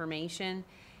and information.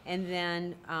 And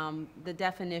then the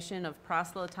definition of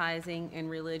proselytizing and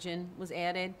religion was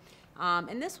added.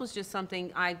 And this was just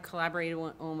something I collaborated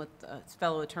on with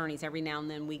fellow attorneys. Every now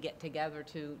and then we get together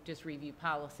to just review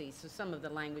policies. So some of the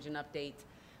language and updates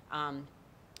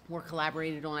were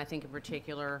collaborated on. I think in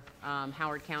particular,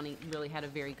 Howard County really had a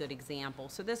very good example.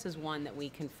 So this is one that we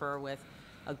confer with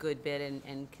a good bit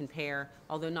and compare,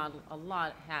 although not a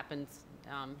lot happens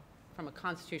from a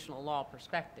constitutional law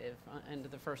perspective under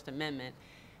the First Amendment.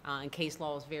 And case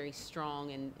law is very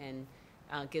strong and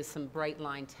gives some bright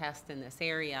line tests in this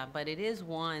area, but it is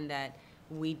one that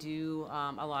we do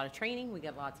a lot of training. We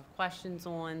get lots of questions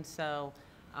on, so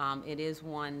it is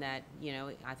one that, you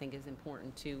know, I think is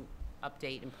important to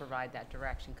update and provide that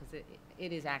direction because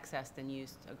it is accessed and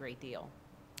used a great deal.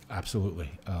 Absolutely.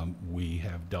 We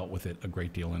have dealt with it a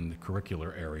great deal in the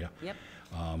curricular area. Yep.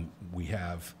 We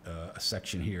have a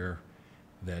section here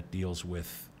that deals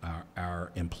with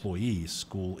our employees,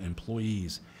 school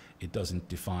employees. It doesn't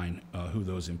define who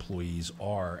those employees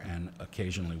are, and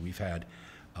occasionally we've had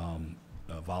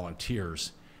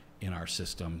volunteers in our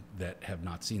system that have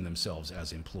not seen themselves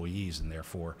as employees, and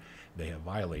therefore they have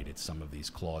violated some of these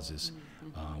clauses.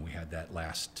 Mm-hmm. We had that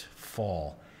last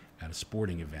fall at a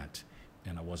sporting event,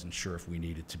 and I wasn't sure if we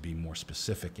needed to be more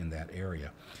specific in that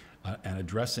area. And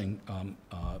addressing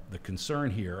the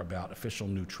concern here about official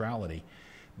neutrality,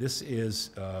 this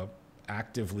is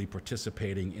actively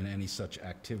participating in any such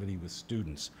activity with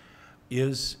students.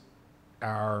 Is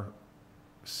our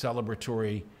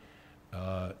celebratory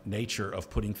nature of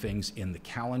putting things in the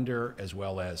calendar, as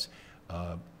well as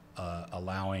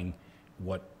allowing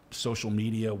what social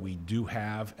media we do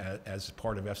have as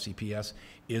part of FCPS,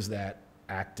 is that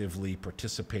actively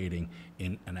participating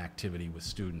in an activity with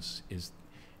students, is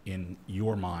in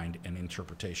your mind an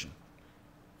interpretation?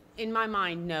 In my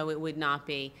mind, no, it would not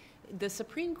be. The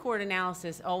Supreme Court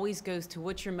analysis always goes to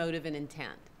what's your motive and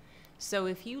intent. So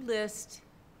if you list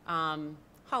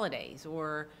holidays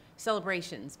or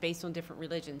celebrations based on different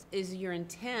religions? Is your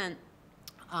intent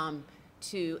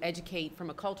to educate from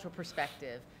a cultural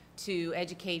perspective, to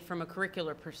educate from a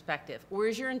curricular perspective? Or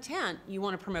is your intent you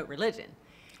want to promote religion?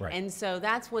 Right. And so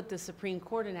that's what the Supreme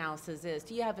Court analysis is.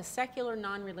 Do you have a secular,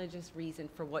 non-religious reason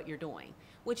for what you're doing?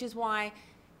 Which is why,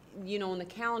 you know, on the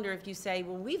calendar, if you say,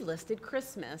 well, we've listed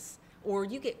Christmas, or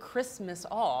you get Christmas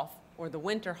off, or the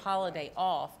winter holiday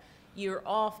off, you're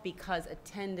off because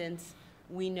attendance,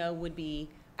 we know, would be,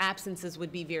 absences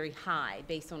would be very high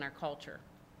based on our culture.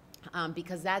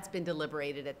 Because that's been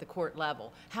deliberated at the court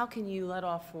level. How can you let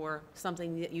off for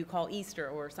something that you call Easter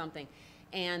or something?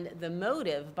 And the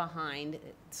motive behind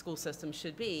school systems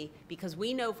should be, because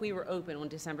we know if we were open on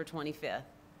December 25th,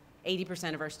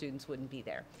 80% of our students wouldn't be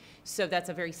there. So that's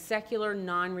a very secular,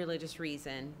 non-religious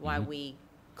reason why we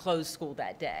close school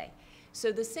that day.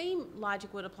 So the same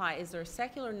logic would apply. Is there a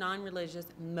secular, non-religious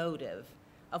motive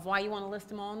of why you want to list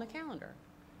them all on the calendar?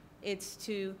 It's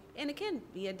to, and again,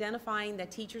 be identifying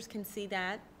that teachers can see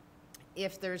that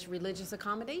if there's religious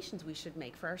accommodations we should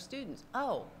make for our students.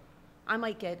 Oh, I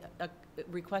might get a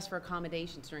request for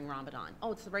accommodations during Ramadan.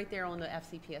 Oh, it's right there on the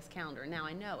FCPS calendar. Now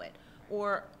I know it.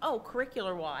 Or, oh,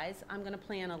 curricular-wise, I'm going to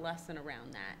plan a lesson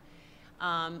around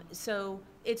that. So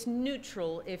it's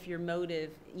neutral if your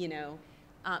motive, you know,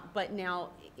 but now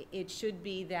it should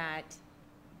be that,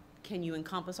 can you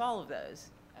encompass all of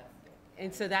those?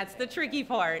 And so that's the tricky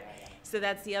part. So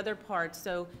that's the other part.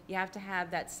 So you have to have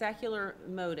that secular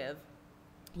motive.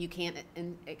 You can't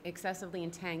excessively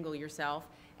entangle yourself,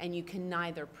 and you can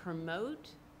neither promote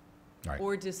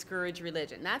or discourage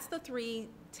religion. That's the three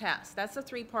tests. That's the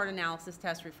three-part analysis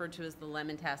test referred to as the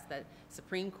Lemon Test that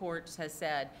Supreme Court has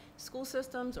said school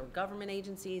systems or government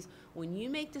agencies, when you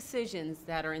make decisions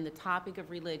that are in the topic of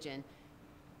religion,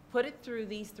 put it through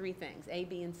these three things, A,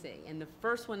 B, and C. And the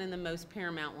first one and the most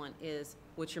paramount one is,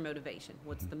 what's your motivation?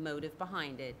 What's the motive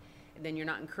behind it? And then you're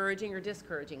not encouraging or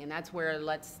discouraging, and that's where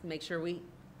let's make sure we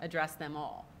address them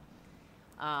all.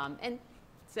 And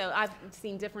so I've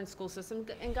seen different school systems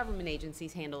and government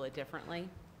agencies handle it differently.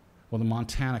 Well, the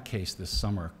Montana case this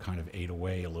summer kind of ate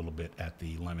away a little bit at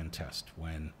the Lemon Test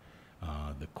when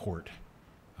the court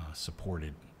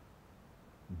supported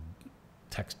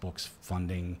textbooks,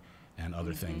 funding, and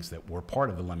other things that were part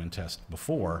of the Lemon Test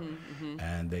before,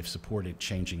 and they've supported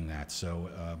changing that. So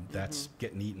that's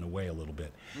getting eaten away a little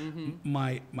bit.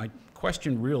 My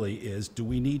question really is, do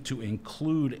we need to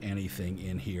include anything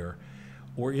in here,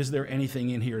 or is there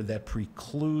anything in here that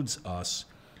precludes us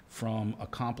from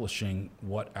accomplishing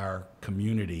what our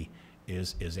community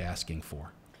is asking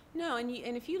for? No, and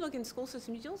if you look in school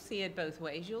systems, you'll see it both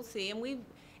ways. You'll see, and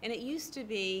it used to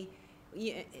be,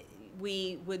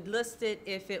 we would list it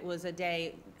if it was a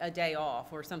day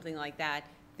off or something like that.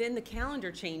 Then the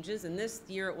calendar changes, and this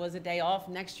year it was a day off,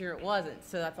 next year it wasn't.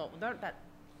 So I thought, well,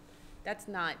 that's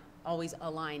not always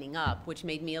aligning up, which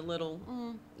made me a little,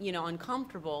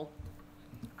 uncomfortable.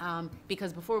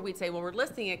 Because before we'd say, well, we're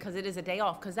listing it because it is a day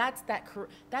off, because that's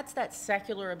that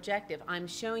secular objective. I'm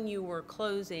showing you we're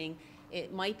closing.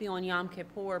 It might be on Yom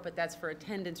Kippur, but that's for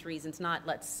attendance reasons, not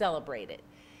let's celebrate it.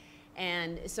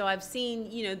 And so I've seen,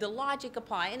 the logic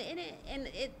apply, and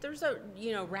there's a,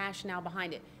 rationale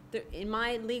behind it. In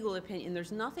my legal opinion,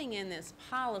 there's nothing in this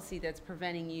policy that's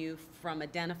preventing you from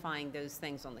identifying those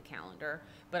things on the calendar,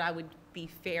 but I would be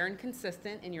fair and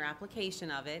consistent in your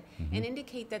application of it and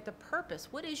indicate that the purpose,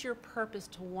 what is your purpose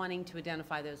to wanting to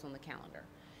identify those on the calendar?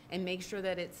 And make sure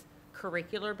that it's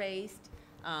curricular-based.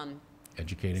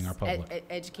 Educating our public.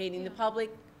 Educating the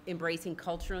public, embracing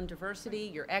culture and diversity,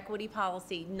 your equity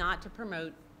policy, not to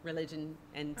promote religion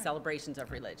and celebrations of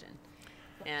religion.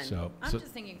 And I'm just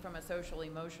thinking from a social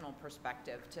emotional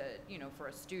perspective to, for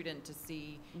a student to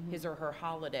see his or her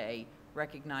holiday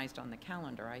recognized on the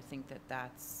calendar. I think that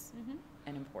that's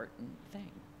an important thing.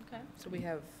 Okay. So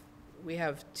we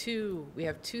have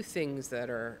two things that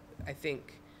are, I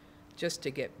think, just to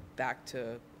get back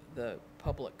to the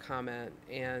public comment,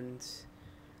 and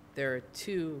there are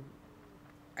two,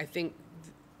 I think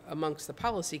amongst the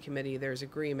policy committee there's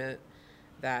agreement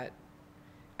that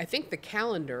I think the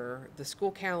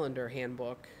school calendar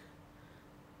handbook,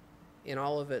 in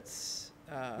all of its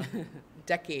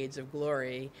decades of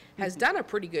glory, has done a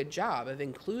pretty good job of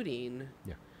including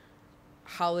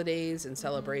holidays and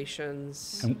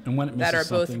celebrations and when it that are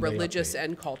misses both something, they religious update.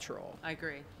 and cultural. I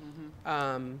agree.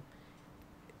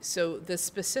 So the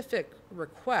specific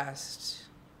request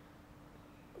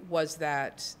was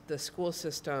that the school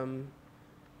system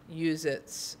use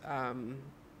its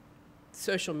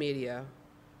social media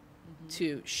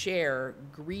to share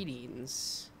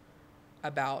greetings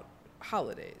about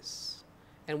holidays.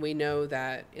 And we know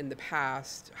that in the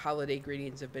past, holiday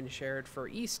greetings have been shared for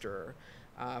Easter,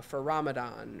 for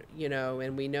Ramadan, you know,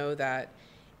 and we know that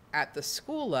at the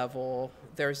school level,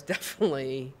 there's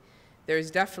definitely,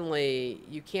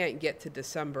 you can't get to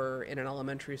December in an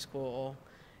elementary school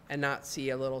and not see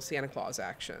a little Santa Claus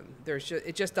action.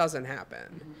 It just doesn't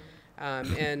happen.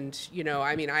 And, you know,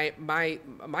 I mean,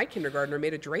 my kindergartner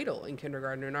made a dreidel in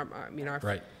kindergarten, and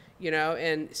Right. you know,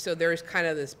 and so there's kind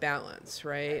of this balance,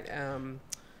 right? And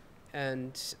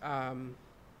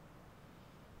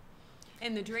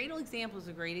the dreidel example is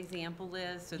a great example,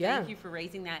 Liz, so Yeah. thank you for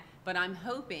raising that. But I'm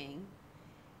hoping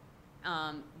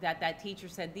that teacher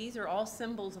said, these are all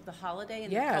symbols of the holiday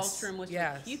and the Yes, culture in which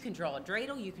yes. you can draw a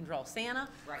dreidel, you can draw Santa,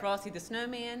 Right. Frosty the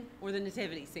Snowman, or the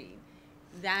nativity scene.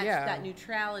 That's Yeah. that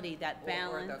neutrality, that Or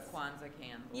balance. the Kwanzaa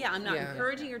candles. Yeah, I'm not Yeah.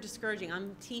 encouraging or discouraging.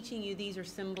 I'm teaching you these are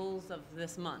symbols of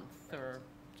this month, or,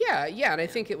 Yeah, and I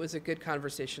think it was a good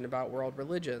conversation about world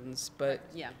religions, but,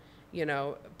 yeah. you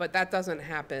know, but that doesn't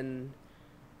happen.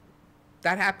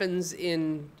 That happens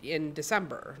in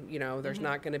December, you know, there's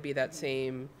not going to be that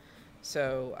same,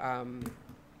 so,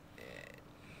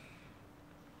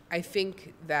 I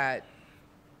think that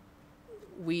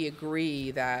we agree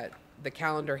that the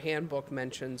calendar handbook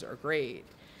mentions are great.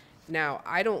 Now,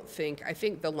 I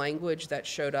think the language that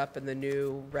showed up in the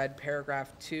new red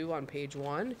paragraph 2 on page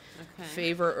 1, Okay.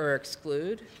 favor or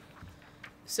exclude.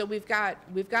 So we've got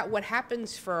what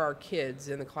happens for our kids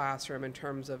in the classroom in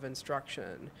terms of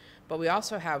instruction, but we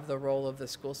also have the role of the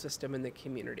school system in the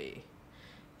community,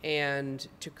 and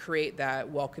to create that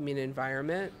welcoming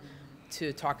environment,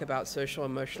 to talk about social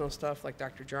emotional stuff like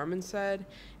Dr. Jarman said,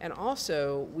 and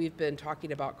also we've been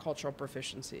talking about cultural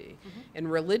proficiency,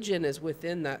 and religion is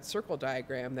within that circle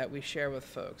diagram that we share with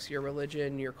folks. Your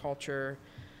religion, your culture,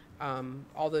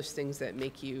 all those things that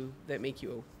make you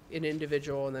an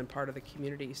individual and then part of the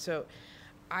community. So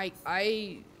I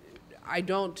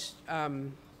don't,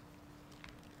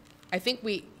 I think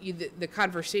the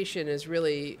conversation is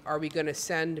really, are we going to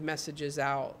send messages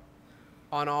out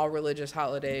on all religious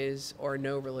holidays or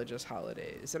no religious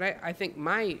holidays? And I think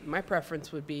my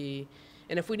preference would be,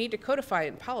 and if we need to codify it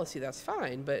in policy, that's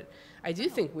fine, but I do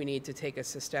think we need to take a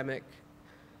systemic,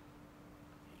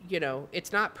 you know,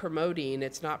 it's not promoting,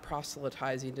 it's not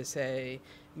proselytizing to say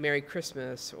Merry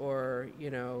Christmas or,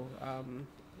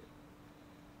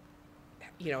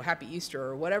 Happy Easter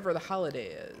or whatever the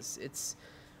holiday is.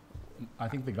 I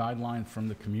think the guideline from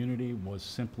the community was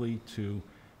simply to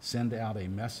send out a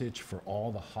message for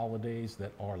all the holidays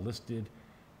that are listed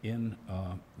in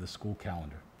the school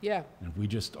calendar. Yeah, And if we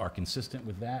just are consistent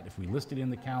with that, if we list it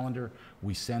in the calendar,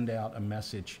 we send out a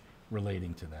message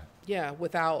relating to that. yeah,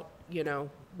 without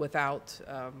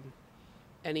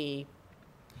any,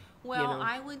 Well, know.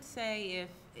 I would say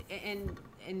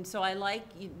and so I like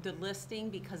the listing,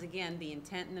 because again, the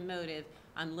intent and the motive,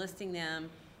 I'm listing them,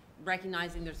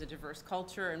 recognizing there's a diverse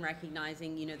culture and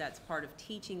recognizing, that's part of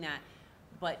teaching that.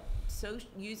 But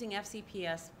using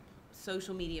FCPS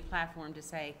social media platform to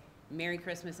say Merry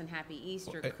Christmas and Happy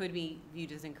Easter could be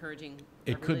viewed as encouraging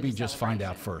a It could be religious just find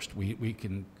out celebration. first. We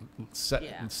can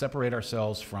Yeah. separate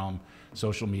ourselves from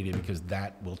social media because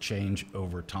that will change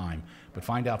over time. But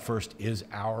find out first is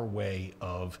our way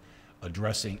of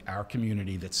addressing our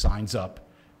community that signs up.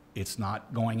 It's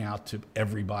not going out to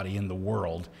everybody in the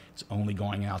world. It's only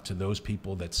going out to those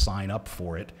people that sign up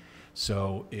for it.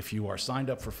 So if you are signed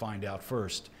up for Find Out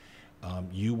First,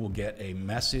 you will get a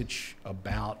message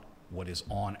about what is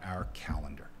on our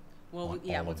calendar. Well, on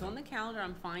yeah, all of what's them. on the calendar,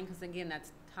 I'm fine, because again,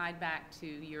 that's tied back to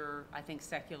your, I think,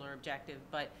 secular objective.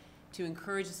 But to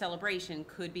encourage a celebration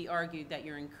could be argued that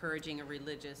you're encouraging a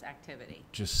religious activity.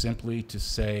 Just simply to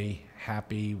say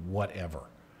happy whatever,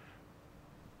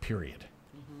 period.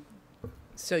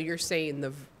 so you're saying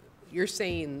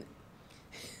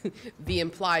the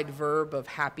implied verb of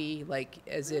happy, like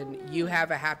as in you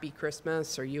have a happy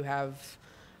Christmas or you have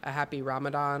a happy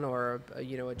Ramadan or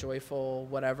a joyful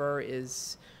whatever,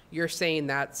 is you're saying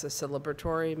that's a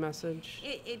celebratory message?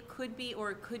 It could be, or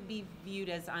it could be viewed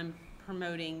as I'm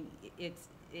promoting, it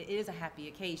is a happy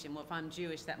occasion. Well, if I'm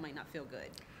Jewish, that might not feel good.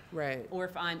 Right. Or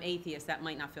if I'm atheist, that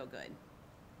might not feel good.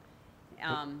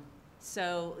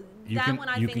 So You that can, one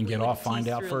I you think can we get would off Find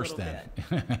tease Out through a First little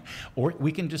then. bit. Or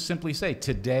we can just simply say,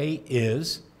 today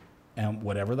is, and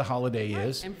whatever the holiday Right.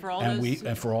 is. And for all and those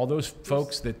and for all those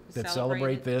folks that celebrate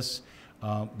celebrate it. this,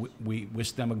 we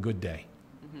wish them a good day.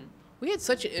 We had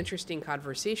such an interesting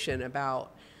conversation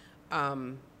about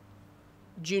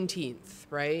Juneteenth,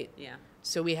 right? Yeah.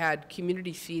 So we had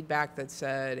community feedback that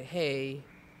said, hey,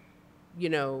 we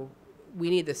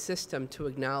need the system to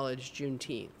acknowledge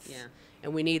Juneteenth. Yeah.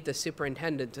 And we need the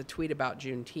superintendent to tweet about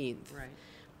Juneteenth. Right.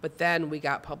 But then we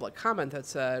got public comment that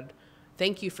said,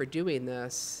 thank you for doing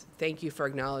this. Thank you for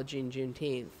acknowledging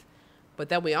Juneteenth. But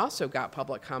then we also got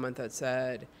public comment that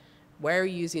said, why are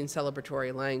you using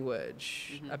celebratory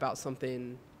language about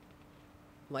something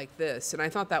like this? And I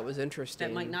thought that was interesting.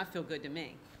 That might not feel good to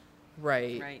me,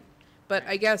 Right. right? But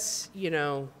I guess, you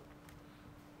know,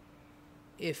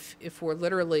 if we're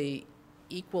literally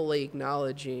equally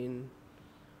acknowledging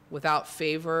without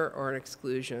favor or an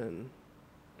exclusion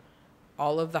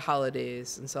all of the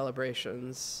holidays and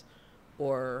celebrations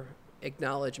or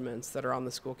acknowledgments that are on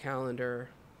the school calendar,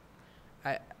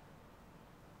 I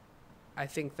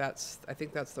think that's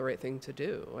the right thing to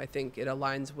do. I think it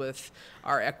aligns with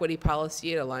our equity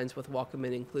policy, it aligns with welcome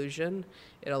and inclusion,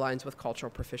 it aligns with cultural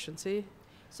proficiency.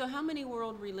 So how many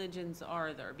world religions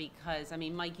are there? Because, I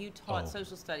mean, Mike, you taught Oh.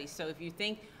 social studies, so if you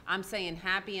think I'm saying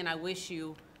happy and I wish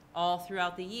you all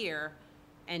throughout the year,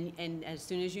 and as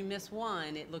soon as you miss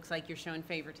one, it looks like you're showing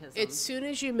favoritism. As soon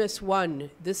as you miss one,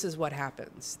 this is what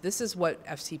happens. This is what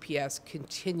FCPS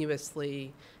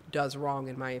continuously does wrong,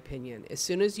 in my opinion. As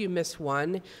soon as you miss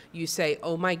one, you say,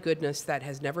 oh my goodness, that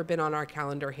has never been on our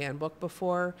calendar handbook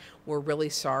before. We're really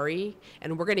sorry,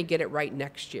 and we're going to get it right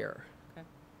next year. Okay.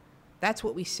 That's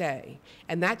what we say.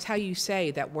 And that's how you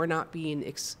say that we're not being,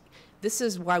 this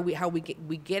is why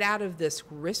we get out of this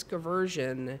risk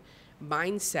aversion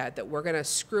mindset that we're going to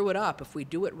screw it up if we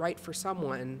do it right for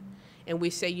someone, and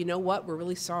we say, you know what, we're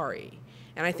really sorry.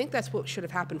 And I think that's what should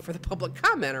have happened for the public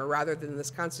commenter rather than this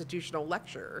constitutional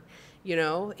lecture. You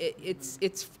know,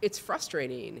 it's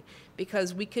frustrating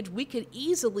because we could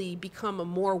easily become a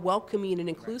more welcoming and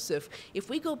inclusive if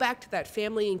we go back to that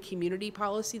family and community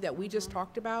policy that we just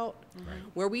talked about,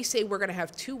 where we say we're going to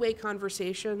have two-way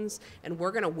conversations and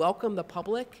we're going to welcome the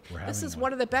public. We're This having is one.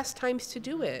 one of the best times to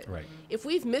do it. Right. If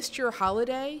we've missed your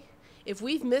holiday, if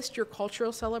we've missed your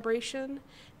cultural celebration,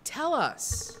 tell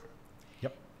us.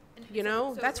 Yep. You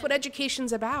know, So that's then- what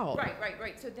education's about.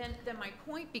 Right. So then my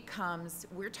point becomes,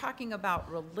 we're talking about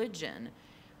religion,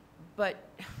 but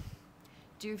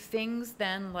do things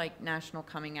then like National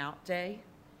Coming Out Day,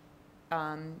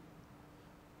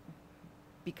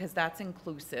 because that's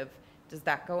inclusive, does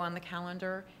that go on the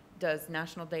calendar? Does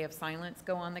National Day of Silence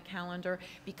go on the calendar?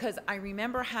 Because I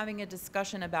remember having a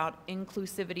discussion about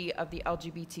inclusivity of the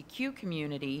LGBTQ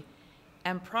community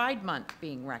and Pride Month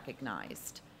being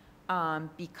recognized,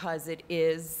 because it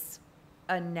is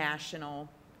a national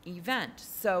event.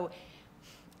 So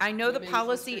I know the Women's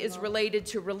policy History is Month. related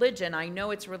to religion. I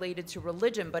know it's related to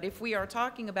religion, but if we are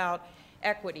talking about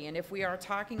equity and if we are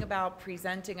talking about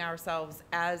presenting ourselves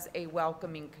as a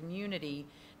welcoming community,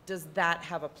 does that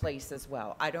have a place as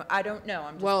well? I don't know.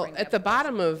 I'm just Well, bringing at up the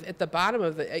a bottom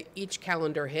of each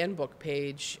calendar handbook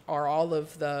page are all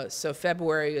of so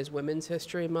February is Women's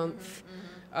History Month.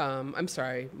 I'm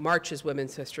sorry, March is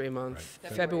Women's History Month.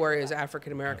 Right. February is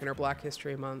African American or Black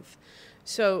History Month.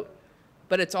 So,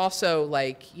 but it's also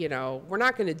like, you know, we're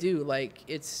not going to do like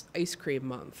it's Ice Cream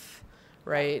Month,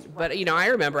 right? But, you know, I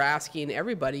remember asking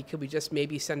everybody, could we just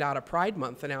maybe send out a Pride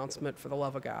Month announcement for the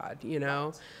love of God, you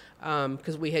know?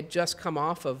 Because we had just come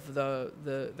off of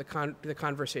the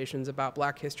conversations about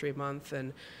Black History Month,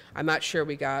 and I'm not sure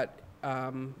we got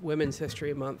Women's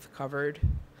History Month covered.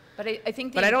 But I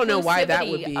think But I don't know why that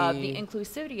would the be-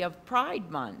 inclusivity of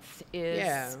Pride Month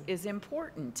Yeah. is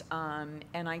important. And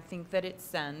I think that it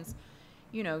sends,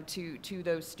 you know, to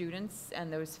those students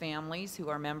and those families who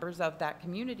are members of that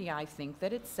community, I think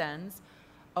that it sends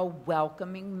a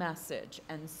welcoming message.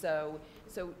 And so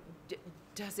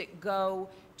does it go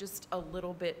just a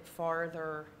little bit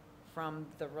farther from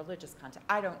the religious context?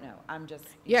 I don't know. I'm just.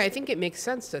 Yeah, I think it makes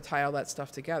sense to tie all that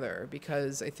stuff together,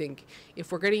 because I think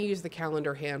if we're going to use the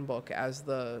calendar handbook as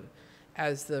the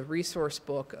resource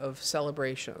book of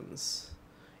celebrations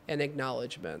and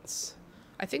acknowledgments,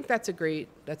 I think that's a great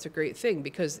thing,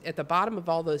 because at the bottom of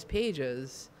all those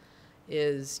pages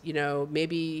is, you know,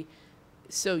 maybe,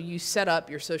 so you set up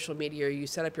your social media, or you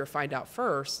set up your find out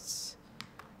firsts,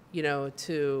 you know,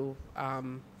 to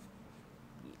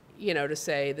to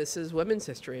say this is Women's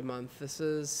History Month. This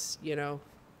is, you know,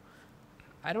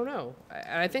 I don't know.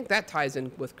 And I think that ties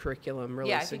in with curriculum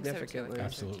really Yeah, I think so too. significantly.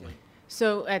 Absolutely.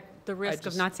 So at the risk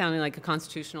just- of not sounding like a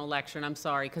constitutional lecture, and I'm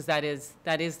sorry, because that is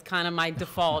kind of my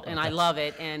default, and I love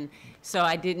it, and so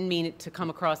I didn't mean it to come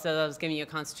across as I was giving you a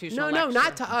constitutional No, lecture.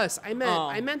 not to us. I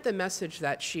Oh. meant the message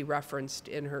that she referenced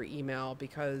in her email,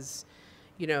 because,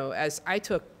 you know, as I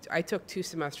took 2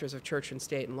 semesters of church and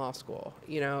state in law school,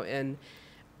 you know, and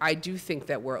I do think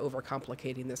that we're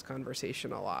overcomplicating this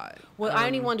conversation a lot. Well, I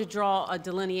only wanted to draw a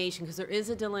delineation, because there is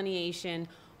a delineation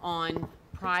on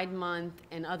Pride Month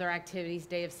and other activities,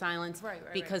 Day of Silence. Right,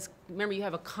 right. Because, remember, you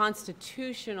have a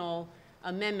constitutional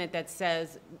amendment that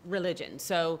says religion.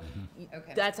 So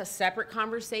Okay. that's a separate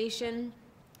conversation,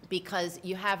 because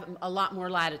you have a lot more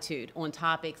latitude on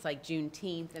topics like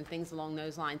Juneteenth and things along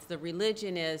those lines. The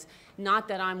religion is, not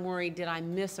that I'm worried, did I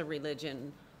miss a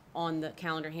religion on the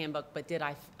calendar handbook, but did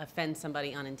I offend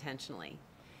somebody unintentionally?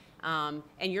 And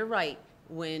you're right,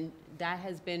 when that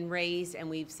has been raised and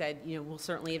we've said, we'll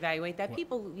certainly evaluate that,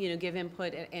 people, give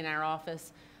input in our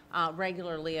office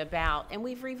regularly about, and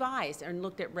we've revised and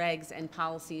looked at regs and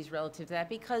policies relative to that,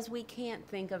 because we can't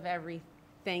think of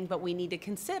everything, but we need to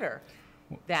consider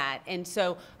that. And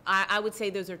so I would say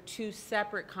those are two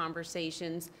separate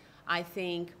conversations. I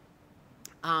think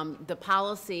the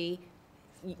policy,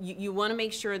 you want to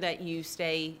make sure that you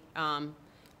stay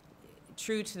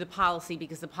true to the policy,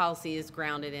 because the policy is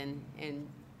grounded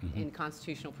in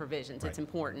constitutional provisions. It's Right.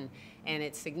 important and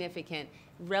it's significant.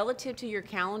 Relative to your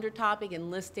calendar topic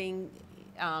and listing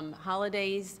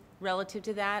holidays relative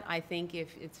to that, I think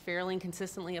if it's fairly and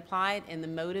consistently applied and the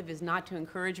motive is not to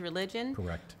encourage religion,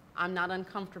 Correct. I'm not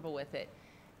uncomfortable with it.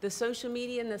 The social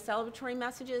media and the celebratory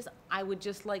messages, I would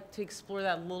just like to explore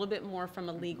that a little bit more from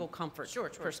a legal comfort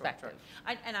perspective.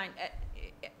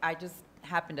 I just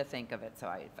happened to think of it, so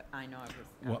I know I was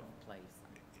out Well- of place.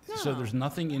 So there's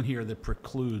nothing in here that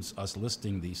precludes us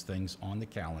listing these things on the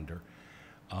calendar.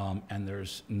 And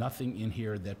there's nothing in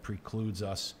here that precludes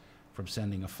us from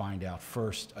sending a find out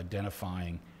first,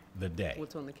 identifying the day,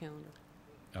 What's on the calendar?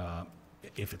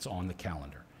 if it's on the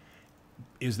calendar.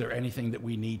 Is there anything that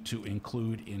we need to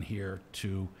include in here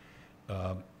to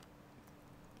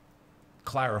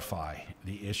clarify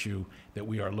the issue that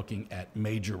we are looking at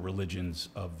major religions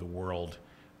of the world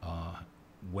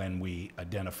when we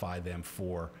identify them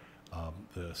for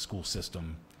the school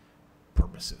system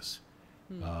purposes?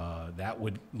 That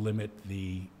would limit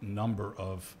the number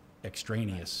of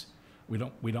extraneous. We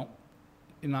don't,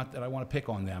 not that I want to pick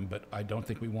on them, but I don't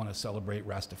think we want to celebrate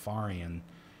Rastafarian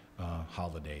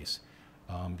holidays,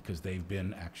 because they've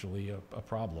been actually a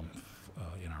problem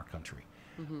in our country.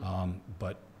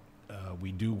 But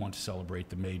we do want to celebrate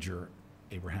the major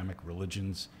Abrahamic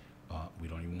religions. We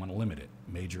don't even want to limit it,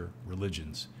 major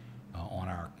religions on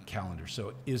our calendar.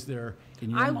 So is there,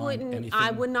 in your mind, anything?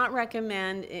 I would not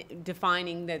recommend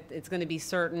defining that it's going to be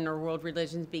certain or world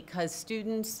religions, because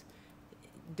students,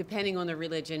 depending on the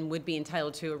religion, would be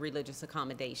entitled to a religious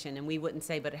accommodation, and we wouldn't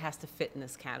say, but it has to fit in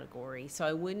this category. So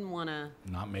I wouldn't want to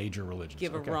Not major religions.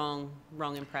 give Okay. a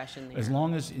wrong impression there. As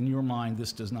long as, in your mind,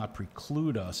 this does not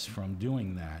preclude us from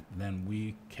doing that, then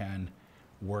we can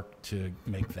work to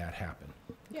make that happen.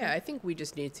 Yeah, I think we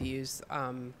just need to use,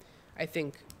 I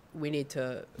think we need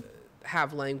to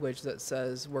have language that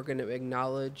says we're going to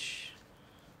acknowledge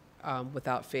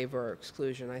without favor or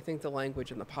exclusion. I think the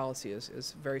language in the policy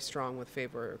is very strong with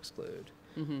favor or exclude.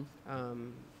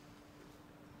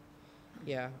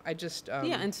 Yeah, I just.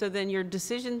 Yeah, and so then your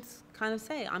decisions kind of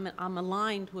say, I'm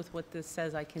aligned with what this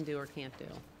says I can do or can't do.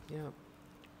 Yeah.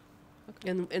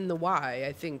 And the why,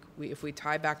 I think if we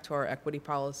tie back to our equity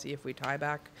policy, if we tie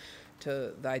back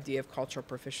to the idea of cultural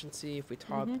proficiency, if we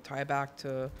tie back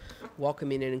to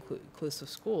welcoming and inclusive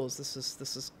schools, this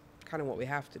is kind of what we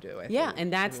have to do, I think. Yeah,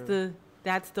 and that's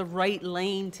the right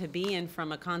lane to be in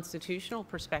from a constitutional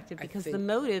perspective, I because the think-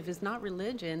 motive is not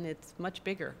religion, it's much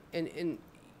bigger. And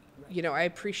I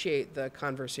appreciate the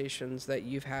conversations that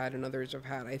you've had and others have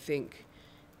had. I think,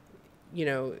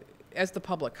 as the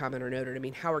public commenter noted, I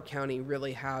mean, Howard County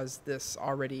really has this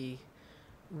already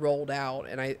rolled out,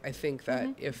 and I think that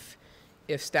if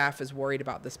staff is worried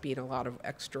about this being a lot of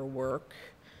extra work,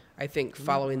 I think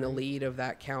following the lead of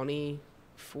that county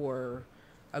for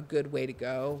a good way to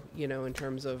go, in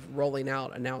terms of rolling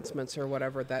out announcements or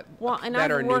whatever that Well, and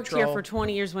that are I've worked here neutral. for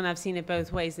 20 years when I've seen it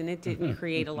both ways, and it didn't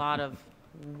create a lot of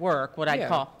work, what I'd Yeah.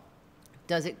 call.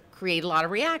 Does it create a lot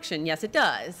of reaction? Yes, it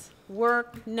does.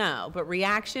 Work? No. But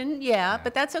reaction? Yeah,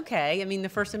 but that's okay. I mean, the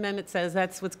First Amendment says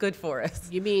that's what's good for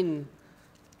us. You mean,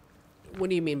 what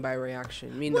do you mean by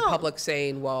reaction? You mean the Well- public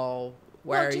saying, well,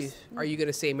 Well, are just- you going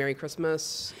to say Merry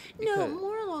Christmas? No, Because-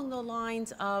 more along the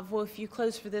lines of, well, if you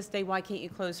close for this day, why can't you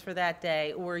close for that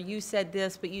day? Or you said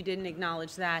this, but you didn't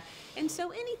acknowledge that. And so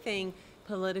anything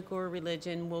political or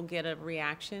religion will get a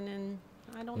reaction, and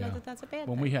I don't know Yeah. that that's a bad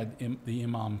When thing. we had the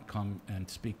imam come and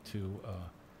speak to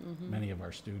many of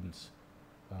our students,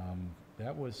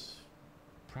 that was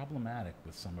problematic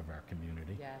with some of our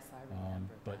community. Yes, I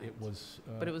remember But that. it was.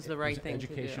 But it was the right thing to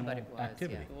do. Educational But it was, yeah.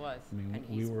 activity. It was. I mean,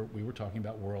 And we were talking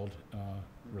about world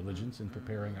religions and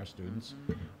preparing our students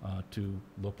to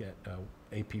look at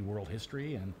AP World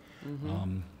History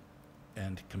and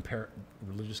and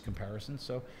religious comparisons.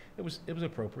 So it was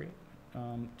appropriate,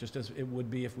 just as it would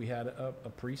be if we had a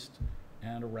priest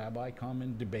and a rabbi come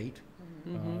and debate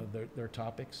their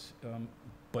topics.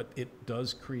 But it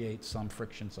does create some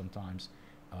friction sometimes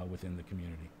within the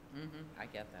community. I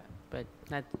get that. But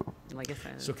that, like I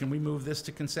said. So can we move this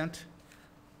to consent?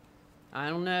 I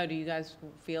don't know, do you guys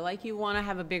feel like you want to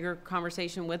have a bigger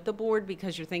conversation with the board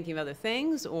because you're thinking of other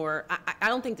things? Or, I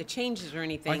don't think the changes or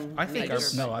anything. I think, major.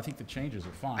 no, I think the changes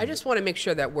are fine. I just want to make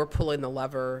sure that we're pulling the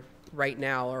lever right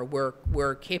now, or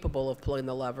we're capable of pulling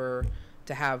the lever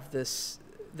to have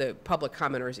the public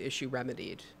commenters issue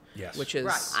remedied. Yes. Which is,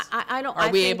 Right, I don't. are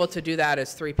I we think- able to do that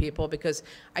as 3 people? Because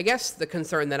I guess the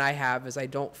concern that I have is I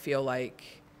don't feel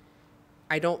like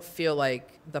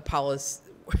the policy,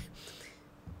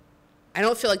 I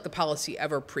don't feel like the policy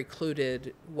ever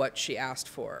precluded what she asked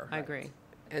for. I agree.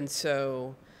 And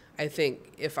so I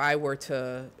think if I were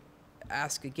to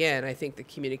ask again, I think the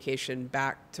communication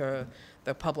back to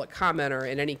the public commenter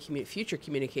and any future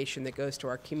communication that goes to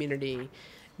our community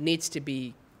needs to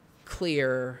be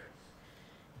clear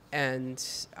and,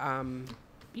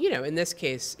 in this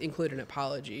case, include an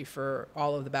apology for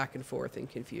all of the back and forth and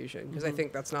confusion. Because I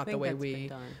think that's not the think way that's been we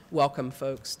done. welcome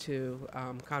folks to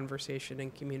conversation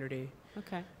and community.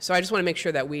 Okay. So I just want to make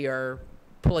sure that we are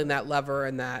pulling that lever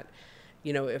and that,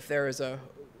 if there is a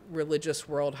religious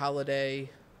world holiday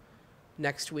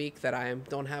next week that I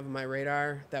don't have on my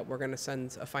radar, that we're going to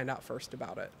send a find out first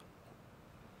about it.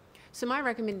 So my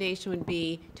recommendation would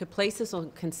be to place this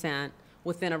on consent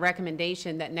within a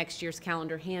recommendation that next year's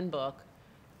calendar handbook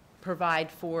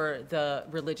provide for the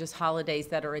religious holidays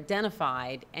that are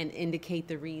identified and indicate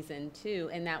the reason too.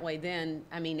 And that way then,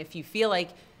 if you feel like,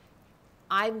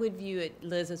 I would view it,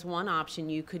 Liz, as one option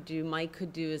Mike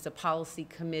could do as a policy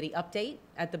committee update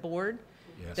at the board.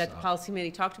 Yes, That the policy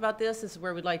committee talked about this is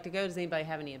where we'd like to go. Does anybody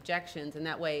have any objections? And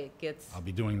that way it gets. I'll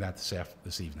be doing that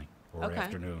this evening or Okay.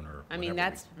 afternoon or whatever.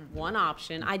 That's one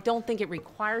option. I don't think it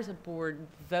requires a board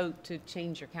vote to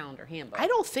change your calendar handbook. I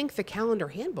don't think the calendar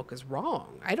handbook is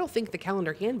wrong. I don't think the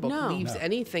calendar handbook No. leaves No.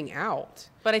 anything out.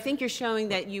 But I think you're showing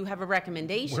that you have a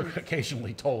recommendation. We're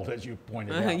occasionally told, as you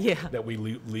pointed out, Yeah. that we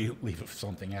leave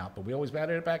something out, but we always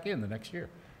added it back in the next year,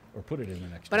 or put it in the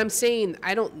next But year. I'm saying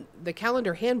the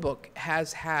calendar handbook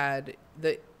has had,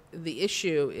 the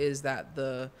issue is that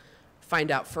the find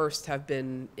out first have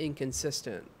been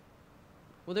inconsistent.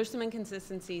 Well, there's some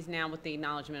inconsistencies now with the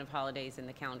acknowledgement of holidays in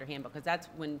the calendar handbook, because that's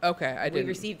when Okay, I we didn't.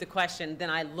 received the question,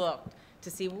 then I looked to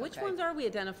see, well, which Okay. ones are we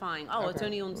identifying? Oh, it's Okay.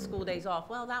 only on school days off.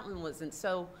 Well, that one wasn't.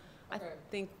 So I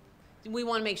think we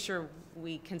want to make sure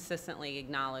we consistently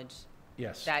acknowledge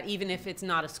Yes. that, even if it's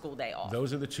not a school day off.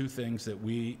 Those are the two things that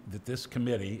this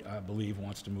committee, I believe,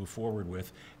 wants to move forward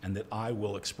with, and that I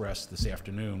will express this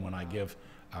afternoon when I give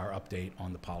our update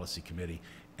on the policy committee.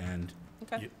 And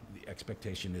Okay. the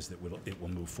expectation is that it will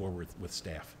move forward with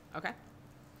staff. Okay,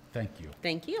 Thank you.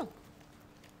 thank you.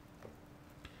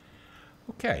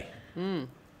 Okay.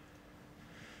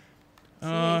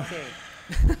 CAC.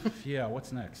 Yeah,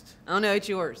 what's next? Oh, no, it's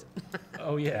yours.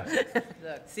 Oh, yeah.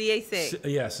 CAC.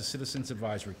 Yes, the Citizens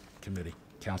Advisory Committee,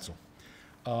 Council.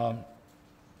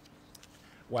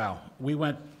 Wow,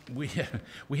 we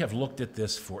have looked at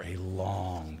this for a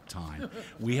long time.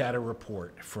 We had a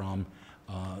report from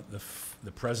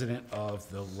the president of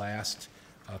the last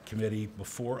committee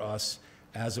before us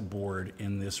as a board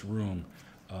in this room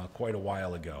quite a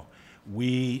while ago.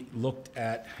 We looked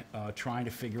at trying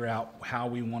to figure out how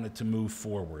we wanted to move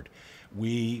forward.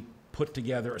 We put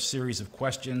together a series of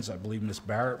questions. I believe Ms.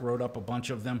 Barrett wrote up a bunch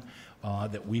of them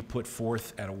that we put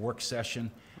forth at a work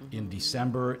session in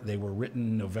December. They were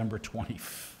written November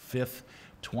 25th,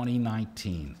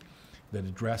 2019, that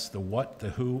addressed the what, the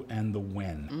who, and the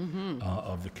when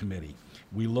of the committee.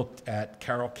 We looked at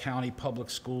Carroll County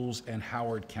Public Schools and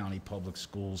Howard County Public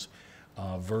Schools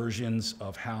versions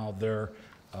of how their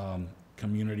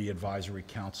Community Advisory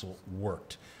Council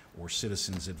worked, or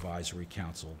Citizens Advisory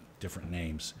Council, different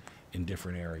names in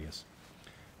different areas.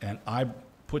 And I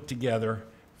put together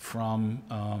from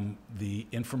the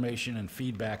information and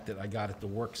feedback that I got at the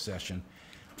work session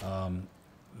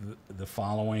the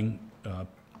following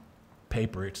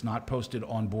paper. It's not posted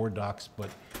on board docs, but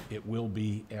it will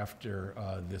be after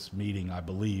this meeting, I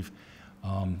believe.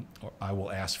 Or I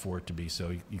will ask for it to be, so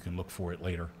you can look for it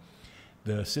later.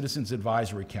 The Citizens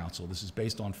Advisory Council, this is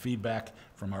based on feedback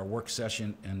from our work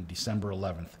session on December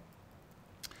 11th,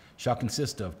 shall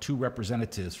consist of 2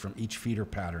 representatives from each feeder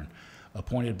pattern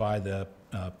appointed by the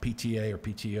PTA or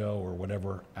PTO or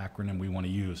whatever acronym we want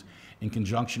to use, in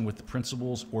conjunction with the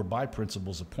principals or by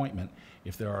principals' appointment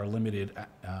if there are limited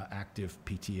active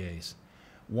PTAs.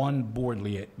 one board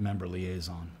member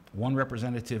liaison, one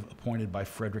representative appointed by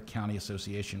Frederick County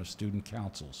Association of Student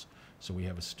Councils, so we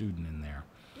have a student in there,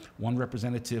 one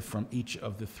representative from each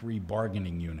of the 3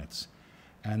 bargaining units,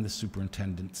 and the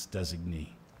superintendent's designee.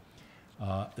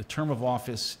 The term of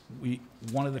office,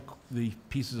 one of the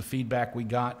pieces of feedback we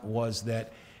got was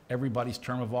that everybody's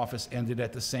term of office ended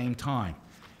at the same time.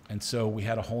 And so we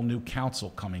had a whole new council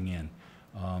coming in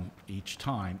each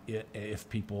time if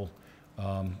people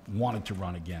wanted to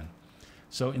run again.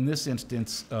 So in this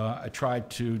instance, I tried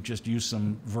to just use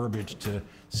some verbiage to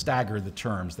stagger the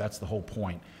terms. That's the whole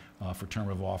point for term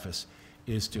of office,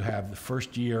 is to have the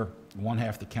first year, one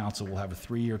half the council will have a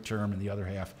 3-year term and the other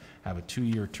half have a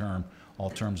 2-year term. All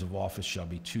terms of office shall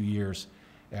be 2 years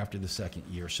after the second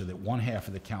year, so that one half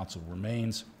of the council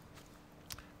remains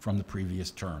from the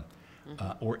previous term.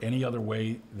 Or any other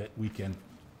way that we can,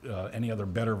 any other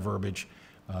better verbiage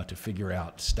to figure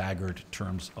out staggered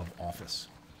terms of office.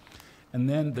 And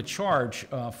then the charge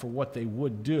for what they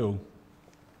would do,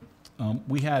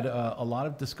 we had a lot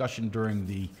of discussion during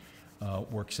the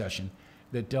work session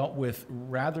that dealt with,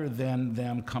 rather than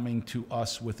them coming to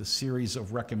us with a series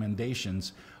of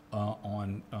recommendations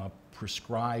on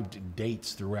prescribed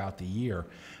dates throughout the year,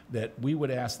 that we would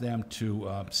ask them to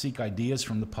seek ideas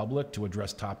from the public to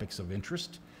address topics of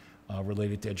interest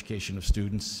related to education of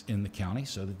students in the county,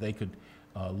 so that they could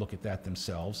look at that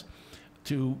themselves,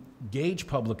 to gauge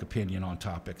public opinion on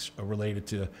topics related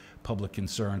to public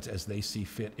concerns as they see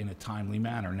fit in a timely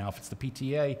manner. Now, if it's the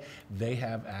PTA, they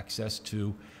have access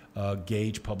to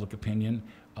gauge public opinion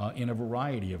in a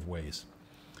variety of ways.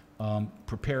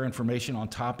 Prepare information on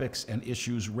topics and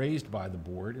issues raised by the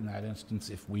board. In that instance,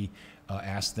 if we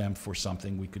asked them for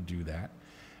something, we could do that.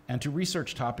 And to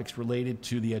research topics related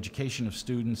to the education of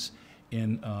students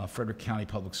in Frederick County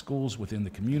Public Schools within the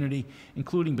community,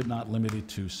 including but not limited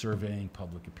to surveying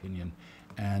public opinion.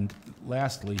 And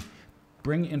lastly,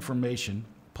 bring information,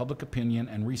 public opinion,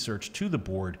 and research to the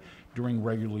board during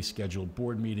regularly scheduled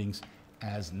board meetings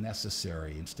as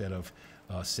necessary, instead of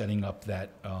setting up that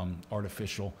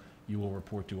artificial, you will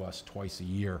report to us twice a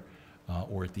year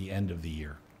or at the end of the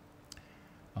year.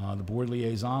 The board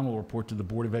liaison will report to the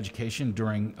Board of Education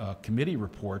during committee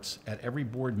reports at every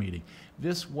board meeting.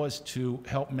 This was to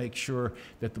help make sure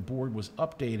that the board was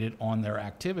updated on their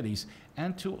activities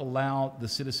and to allow the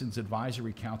Citizens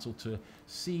Advisory Council to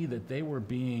see that they were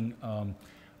being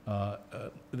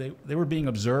they were being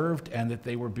observed and that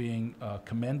they were being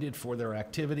commended for their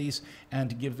activities, and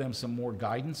to give them some more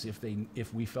guidance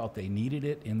if we felt they needed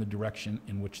it in the direction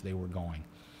in which they were going.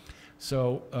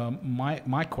 So my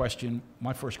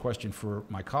first question for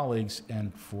my colleagues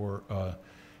and for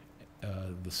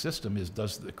the system is,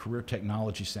 does the Career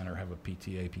Technology Center have a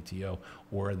PTA, PTO,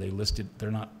 or are they listed?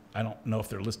 They're not, I don't know if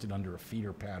they're listed under a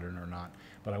feeder pattern or not,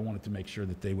 but I wanted to make sure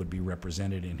that they would be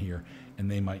represented in here, and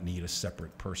they might need a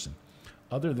separate person.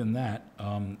 Other than that,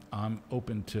 I'm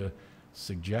open to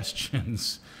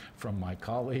suggestions from my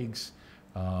colleagues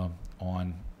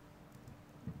on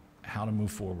how to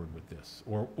move forward with this,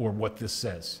 or what this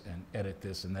says, and edit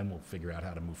this, and then we'll figure out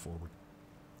how to move forward.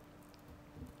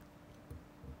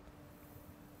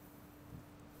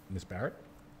 Ms. Barrett?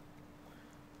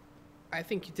 I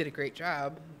think you did a great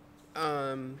job.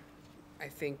 I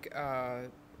think I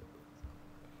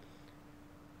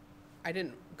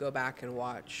didn't go back and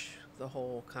watch the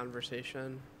whole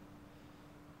conversation.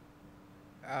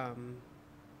 I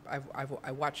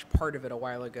watched part of it a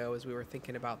while ago as we were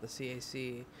thinking about the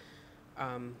CAC.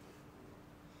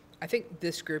 I think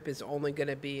this group is only going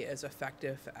to be as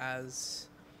effective as,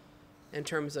 in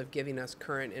terms of giving us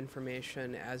current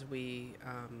information as we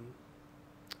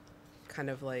kind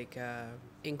of like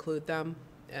include them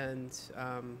and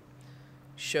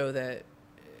show that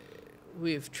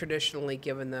we've traditionally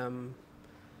given them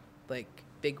like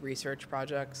big research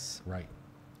projects. Right.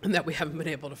 And that we haven't been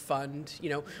able to fund. You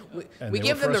know, And we they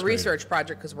give were them the frustrated. research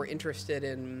project because we're interested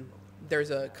in, there's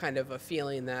a kind of a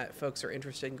feeling that folks are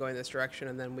interested in going this direction,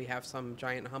 and then we have some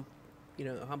giant hump, you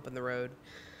know, hump in the road.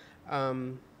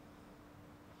 I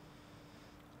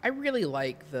really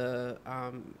like the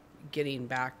getting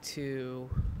back to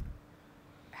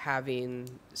having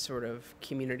sort of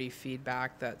community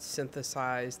feedback that's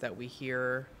synthesized, that we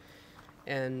hear.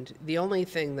 And the only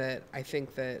thing that I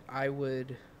think that I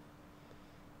would,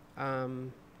 I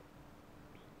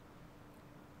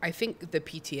think the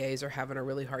PTAs are having a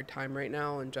really hard time right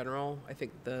now in general. I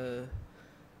think the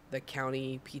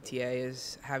county PTA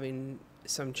is having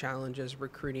some challenges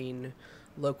recruiting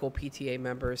local PTA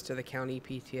members to the county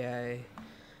PTA.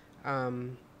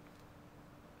 And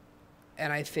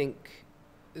I think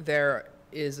there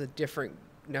is a different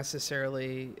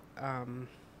necessarily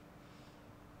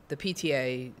the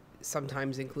PTA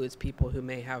sometimes includes people who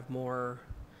may have more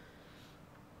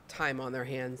time on their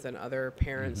hands than other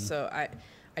parents. So I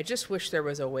just wish there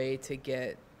was a way to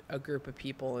get a group of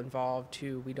people involved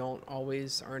who we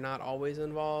are not always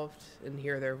involved, and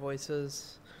hear their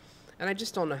voices. And I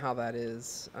just don't know how that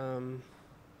is.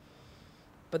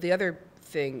 But the other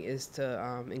thing is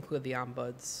to include the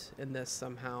ombuds in this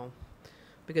somehow,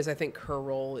 because I think her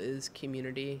role is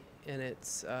community and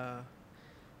its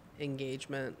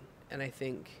engagement. And I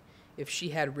think if she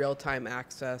had real-time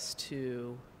access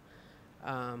to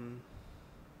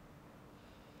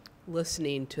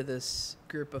listening to this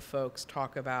group of folks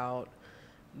talk about,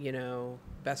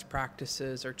 best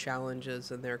practices or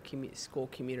challenges in their school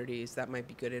communities, that might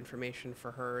be good information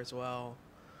for her as well.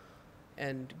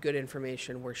 And good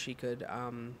information where she could,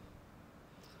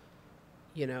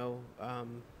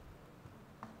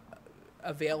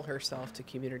 avail herself to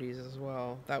communities as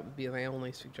well. That would be my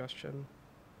only suggestion.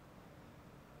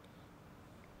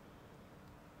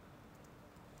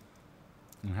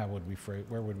 And how would we phrase,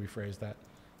 where would we phrase that?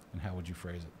 And how would you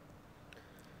phrase it?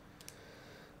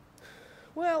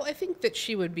 Well, I think that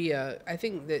she would be a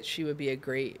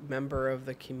great member of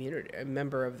the community, a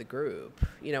member of the group.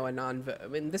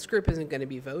 This group isn't going to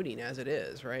be voting as it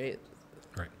is, right?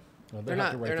 Right. Well, They're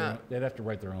not. They'd have to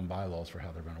write their own bylaws for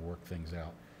how they're going to work things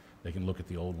out. They can look at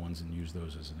the old ones and use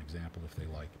those as an example if they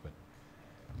like, but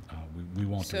we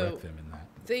won't direct them in that.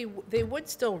 They would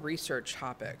still research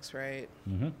topics, right?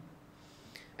 Mm-hmm.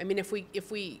 I mean, if we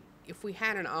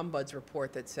had an ombuds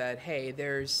report that said, hey,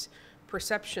 there's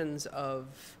perceptions of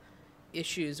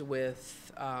issues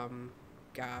with, I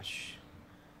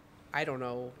don't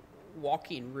know,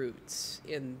 walking routes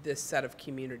in this set of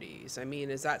communities. I mean,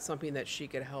 is that something that she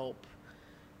could help,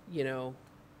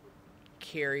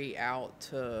 carry out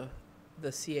to the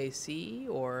CAC?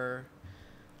 Or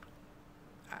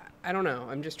I don't know.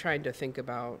 I'm just trying to think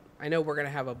about, I know we're going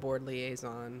to have a board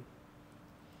liaison.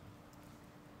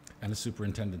 And a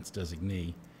superintendent's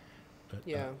designee. But,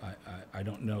 Yeah. I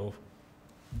don't know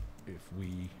if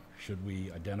should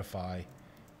we identify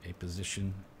a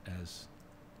position as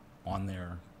on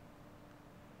there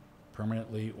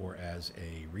permanently or as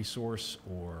a resource,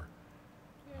 or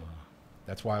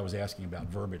that's why I was asking about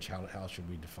verbiage. How should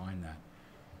we define that?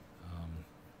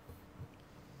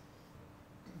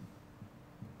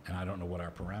 And I don't know what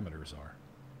our parameters are.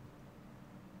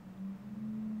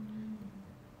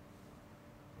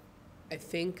 I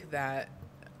think that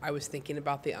I was thinking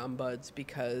about the ombuds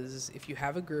because if you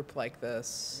have a group like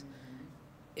this,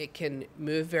 it can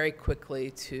move very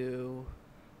quickly to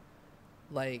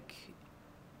like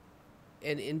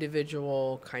an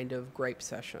individual kind of gripe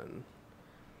session.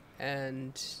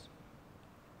 And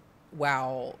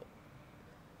while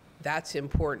that's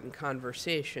important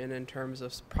conversation in terms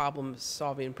of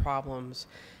solving problems,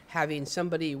 having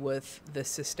somebody with the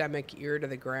systemic ear to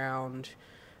the ground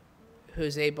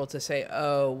who's able to say,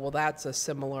 oh, well, that's a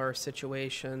similar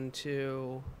situation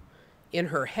to, in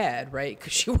her head, right?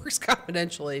 Because she works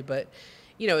confidentially, but,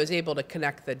 is able to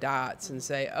connect the dots and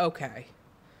say, okay.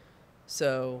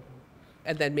 So,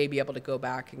 and then maybe able to go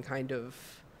back and kind of,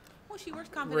 Well, she works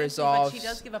confidentially, but resolves- she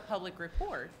does give a public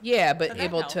report. yeah, but So that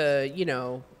able helps.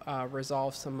 to,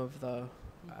 resolve some of the,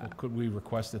 Well, could we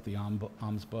request that the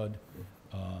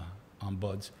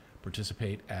ombuds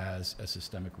participate as a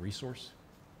systemic resource?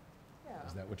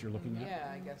 Is that what you're looking at?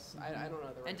 yeah, I guess, I don't know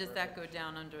the right And does word. that go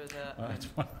down under That's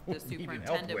what the we need help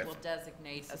superintendent with. will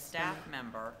designate a staff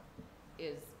member?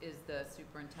 Is the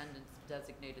superintendent's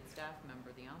designated staff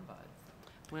member the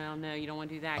ombuds? Well, no, you don't want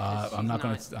to do that because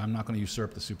she's I'm not going to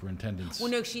usurp the superintendent's. Well,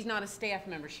 no, she's not a staff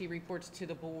member. She reports to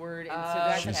the board, and so Oh,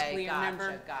 that's a okay, clear gotcha,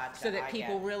 member. gotcha, So that I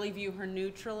people get it. really view her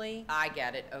neutrally. I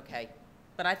get it, okay,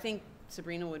 But I think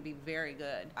Sabrina would be very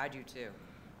good. I do too.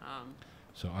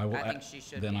 So I will. I think she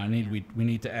should Then be I in need, there. we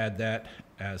need to add that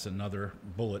as another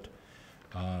bullet,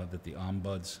 that the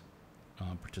ombuds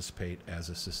participate as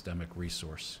a systemic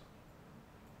resource.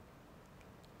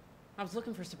 I was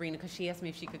looking for Sabrina because she asked me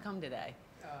if she could come today.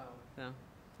 So.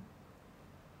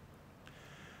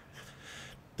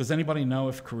 Does anybody know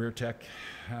if Career Tech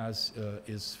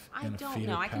is I in a don't feeder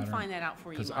know. I can pattern? find that out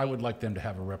for you, Because I Mike. would like them to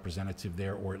have a representative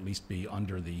there, or at least be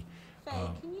under the Faye,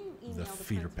 can you email the the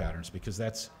feeder principal? patterns, because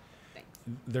Thanks.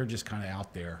 they're just kind of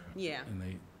out there. Yeah.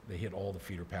 And they hit all the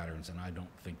feeder patterns, and I don't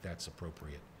think that's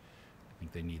appropriate. I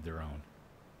think they need their own.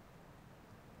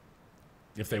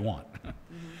 If they want.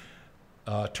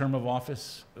 Term of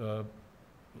office,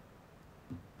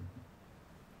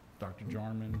 Dr.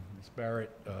 Jarman, Ms.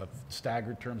 Barrett,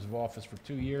 staggered terms of office for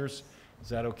 2 years. Is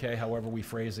that okay, however we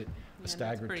phrase it? Yeah, A that's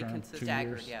staggered pretty term, 2 consistent.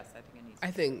 years? Staggered, yes, I think it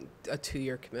I think a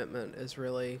 2-year commitment is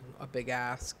really a big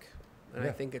ask, and I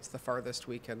Yeah. think it's the farthest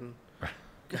we can.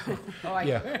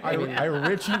 Yeah, I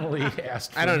originally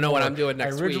asked for I don't know what more. I'm doing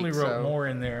next I originally week, wrote so- more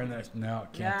in there, and there's, no,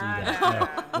 can't do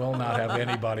that. No, we'll not have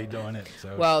anybody doing it,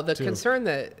 so. Well, the 2. concern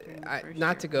that,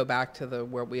 not to go back to the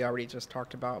where we already just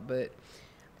talked about, but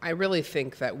I really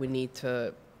think that we need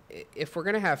to, if we're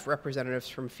going to have representatives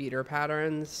from feeder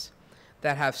patterns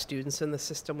that have students in the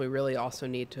system, we really also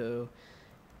need to,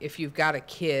 if you've got a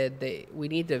kid, we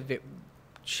need to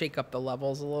shake up the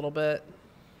levels a little bit,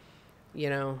 you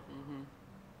know?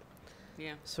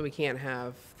 Yeah. So we can't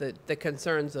have the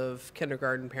concerns of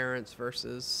kindergarten parents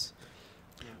versus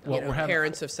Well, we're having-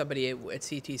 parents of somebody at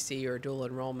CTC or dual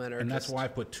enrollment, or And that's just- why I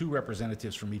put 2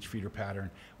 representatives from each feeder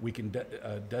pattern. We can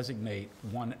designate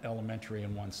 1 elementary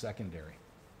and 1 secondary.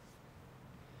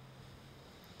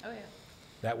 Oh, yeah.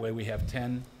 That way we have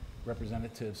 10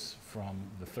 representatives from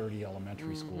the 30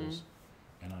 elementary schools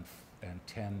and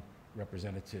 10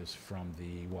 representatives from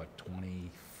the,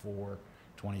 24,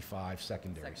 25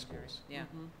 secondary schools. Yeah,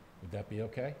 Would that be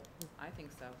okay? I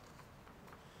think so.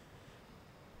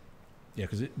 Yeah,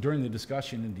 because during the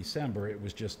discussion in December, it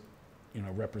was just,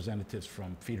 representatives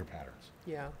from feeder patterns.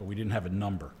 Yeah. But we didn't have a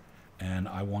number. And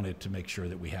I wanted to make sure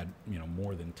that we had,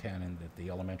 more than 10 and that the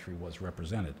elementary was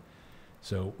represented.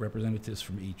 So representatives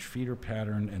from each feeder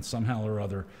pattern, and somehow or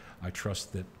other, I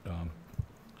trust that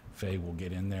Faye will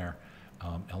get in there,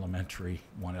 elementary,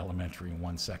 1 elementary and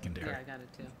 1 secondary. Yeah, I got it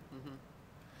too.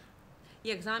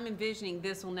 Yeah, because I'm envisioning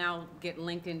this will now get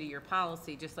linked into your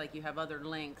policy, just like you have other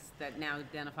links that now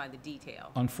identify the detail.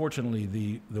 Unfortunately,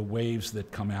 the waves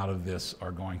that come out of this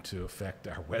are going to affect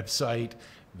our website.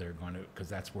 They're going to, because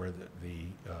that's where the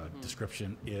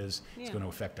description is. It's Yeah. going to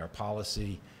affect our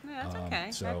policy. Yeah, that's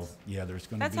okay. So, That's- yeah, there's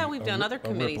going to be That's how we've done other a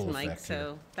committees, ripple Mike, effect here.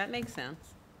 so that makes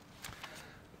sense.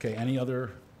 Okay, any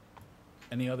other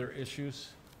issues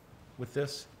with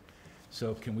this?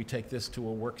 So can we take this to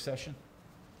a work session?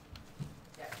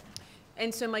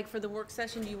 And so, Mike, for the work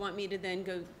session, do you want me to then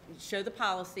go show the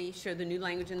policy, show the new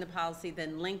language in the policy,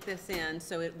 then link this in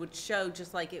so it would show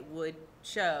just like it would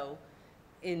show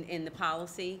in the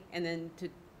policy, and then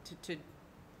to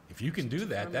If you can do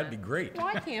that, that'd be great. well,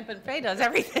 I can't, but Faye does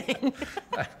everything.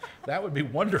 That would be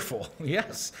wonderful,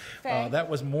 yes. Faye? That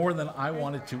was more than I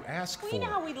wanted to ask Well, you know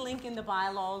how for. we link in the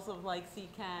bylaws of like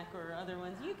CCAC or other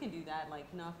ones? You can do that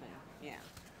like nothing, yeah.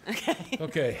 Okay,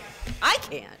 Okay, I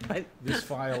can't, but, this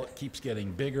file keeps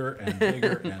getting bigger and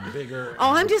bigger and bigger. oh,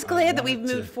 I'm and just I glad that wanted we've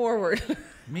moved to- forward.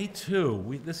 Me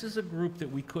too. This is a group that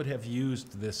we could have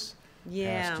used this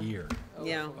Yeah. past year.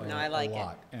 Yeah, no, I a like it.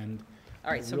 lot, and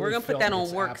All right, I so we're really gonna put felt that on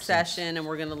its work absence. session, and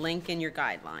we're gonna link in your And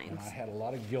guidelines. I had a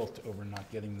lot of guilt over not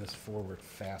getting this forward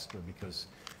faster because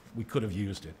we could have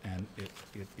used it, and it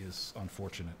is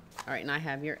unfortunate. All right, and I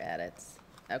have your edits.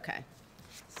 Okay,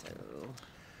 so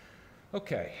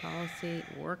Okay. policy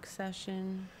work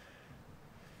session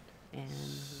and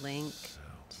link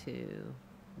to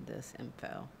this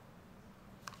info.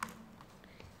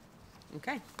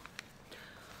 Okay.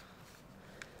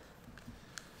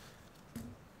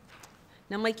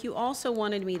 Now, Mike, you also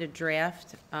wanted me to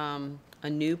draft a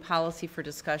new policy for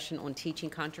discussion on teaching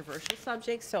controversial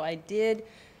subjects, so I did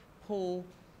pull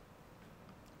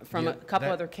from a Yeah, couple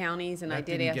that- other counties, and I That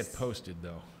did didn't ask. get posted,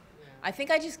 though. I think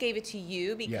I just gave it to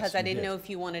you because Yes, I you didn't did. know if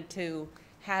you wanted to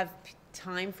have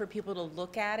time for people to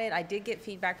look at it. I did get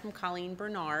feedback from Colleen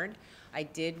Bernard. I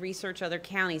did research other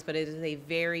counties, but it is a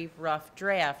very rough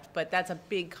draft, but that's a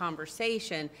big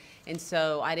conversation. And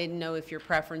so I didn't know if your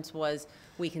preference was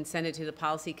we can send it to the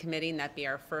policy committee and that be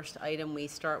our first item we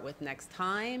start with next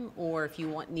time, or if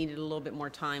you needed a little bit more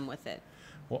time with it.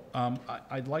 Well,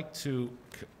 I'd like to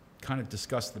kind of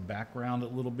discuss the background a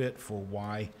little bit for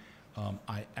why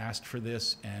I asked for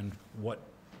this and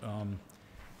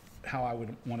how I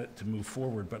would want it to move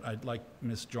forward, but I'd like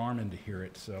Ms. Jarman to hear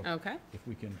it, so Okay? if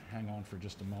we can hang on for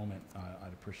just a moment,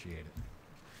 I'd appreciate it.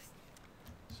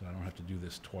 So I don't have to do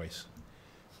this twice.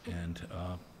 And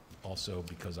also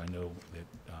because I know that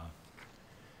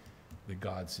the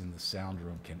gods in the sound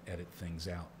room can edit things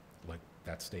out, like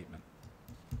that statement.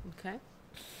 Okay.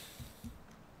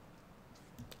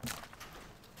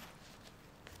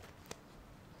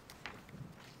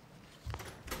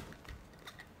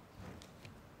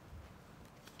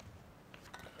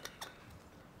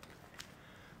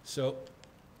 So,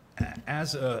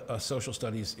 as a social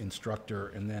studies instructor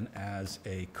and then as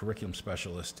a curriculum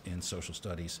specialist in social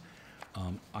studies,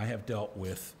 I have dealt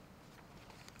with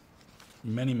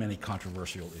many, many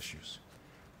controversial issues,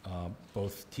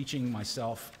 both teaching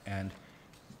myself and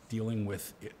dealing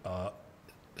with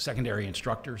secondary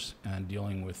instructors and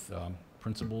dealing with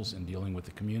principles in dealing with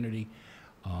the community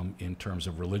in terms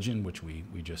of religion, which we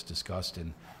just discussed,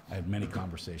 and I had many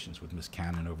conversations with Ms.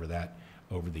 Cannon over that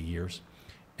over the years.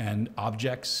 And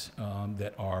objects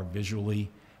that are visually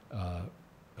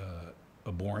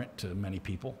abhorrent to many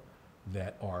people,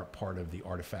 that are part of the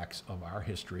artifacts of our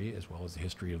history as well as the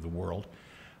history of the world.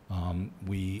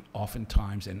 We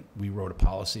oftentimes, and we wrote a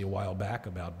policy a while back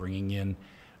about bringing in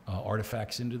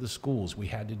artifacts into the schools. We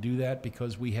had to do that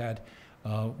because we had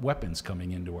weapons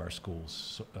coming into our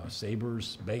schools,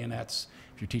 sabers, bayonets,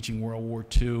 if you're teaching World War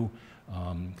II,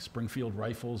 Springfield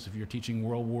rifles, if you're teaching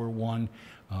World War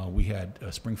I. We had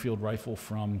a Springfield rifle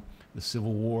from the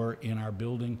Civil War in our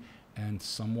building, and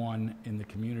someone in the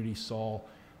community saw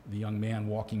the young man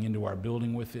walking into our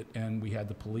building with it, and we had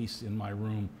the police in my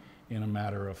room in a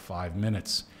matter of 5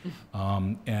 minutes.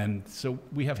 And so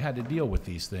we have had to deal with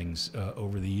these things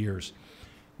over the years.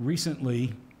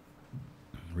 Recently,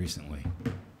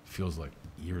 feels like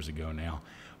years ago now,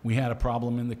 we had a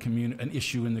problem in the community, an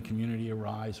issue in the community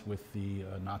arise with the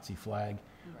Nazi flag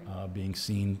being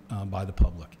seen by the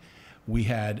public. We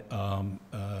had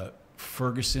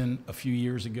Ferguson a few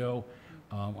years ago.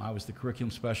 I was the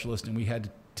curriculum specialist, and we had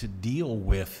to deal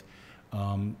with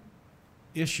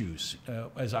issues.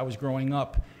 As I was growing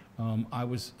up, I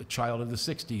was a child of the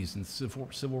 60s, and the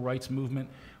civil rights movement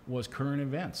was current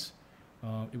events.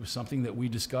 It was something that we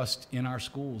discussed in our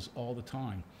schools all the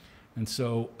time. And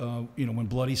so, you know, when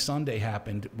Bloody Sunday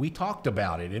happened, we talked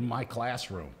about it in my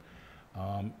classroom,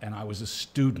 and I was a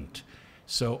student.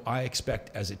 So I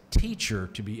expect as a teacher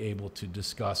to be able to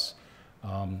discuss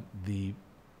the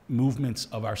movements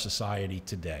of our society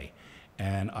today.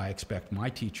 And I expect my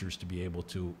teachers to be able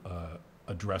to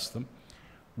address them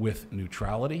with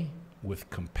neutrality, with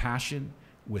compassion,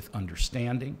 with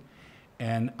understanding.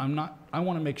 And I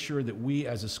want to make sure that we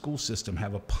as a school system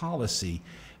have a policy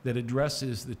that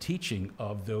addresses the teaching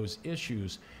of those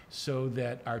issues so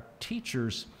that our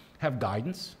teachers have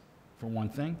guidance, for one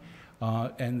thing,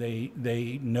 and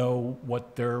they know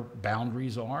what their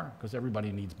boundaries are, because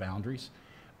everybody needs boundaries.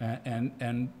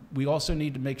 And we also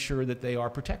need to make sure that they are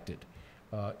protected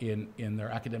in their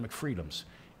academic freedoms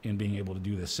in being able to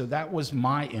do this. So that was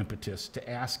my impetus to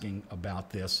asking about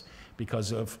this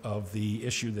because of the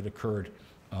issue that occurred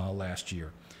last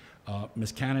year.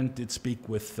 Ms. Cannon did speak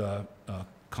with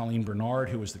Colleen Bernard,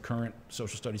 who is the current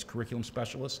social studies curriculum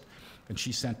specialist, and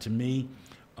she sent to me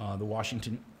the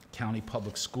Washington County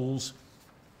Public Schools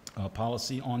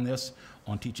policy on this,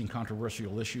 on teaching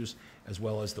controversial issues, as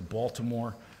well as the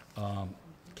Baltimore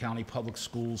County Public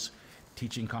Schools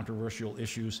teaching controversial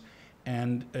issues,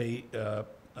 and a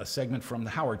segment from the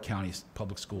Howard County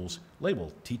Public Schools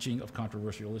labeled Teaching of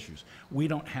Controversial Issues. We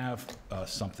don't have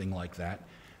something like that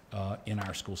in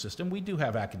our school system. We do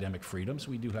have academic freedoms.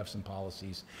 We do have some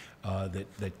policies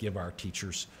that give our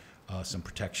teachers some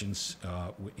protections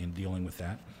in dealing with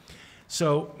that.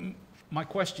 So my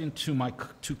question to my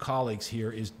two colleagues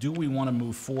here is, do we want to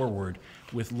move forward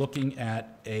with looking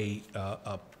at a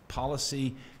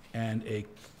policy and a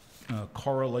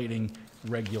correlating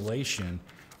regulation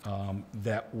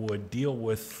that would deal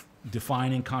with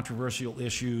defining controversial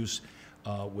issues,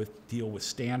 deal with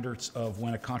standards of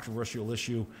when a controversial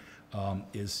issue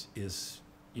is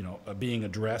being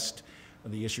addressed,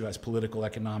 the issue has political,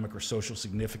 economic, or social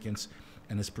significance,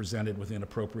 and is presented within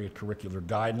appropriate curricular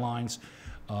guidelines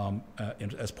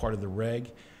as part of the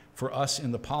reg. For us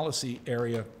in the policy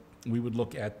area, we would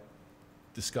look at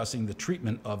discussing the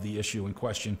treatment of the issue in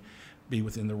question be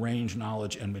within the range,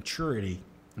 knowledge, and maturity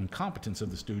and competence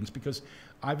of the students, because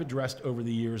I've addressed over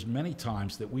the years many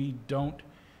times that we don't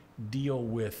deal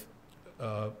with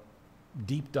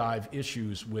deep dive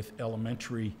issues with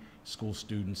elementary school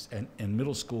students, and in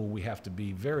middle school we have to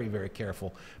be very, very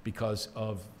careful because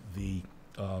of the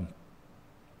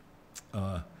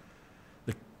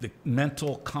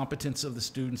mental competence of the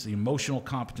students, the emotional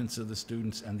competence of the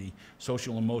students, and the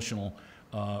social emotional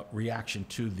reaction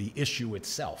to the issue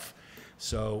itself.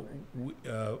 So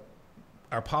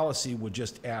our policy would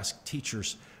just ask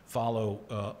teachers follow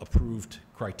approved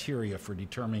criteria for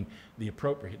determining the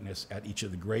appropriateness at each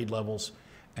of the grade levels,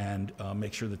 and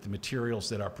make sure that the materials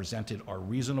that are presented are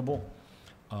reasonable,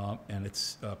 and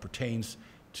it pertains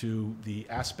to the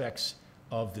aspects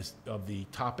of the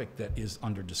topic that is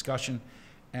under discussion,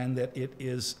 and that it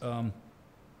is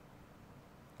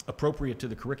appropriate to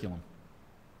the curriculum.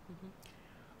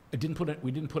 Mm-hmm.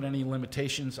 We didn't put any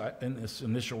limitations in this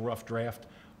initial rough draft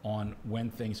on when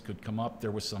things could come up.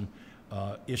 There was some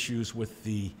issues with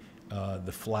the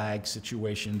flag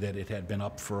situation, that it had been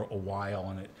up for a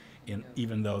while, and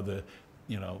even though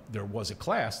there was a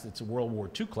class that's a World War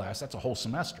II class, that's a whole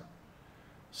semester.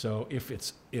 So if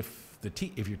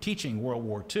if you're teaching World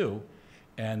War II,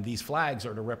 and these flags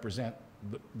are to represent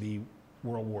the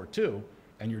World War II,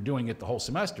 and you're doing it the whole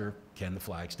semester, can the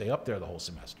flag stay up there the whole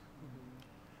semester?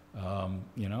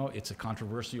 You know, it's a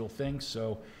controversial thing,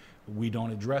 so we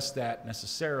don't address that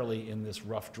necessarily in this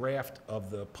rough draft of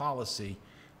the policy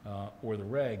or the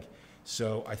reg.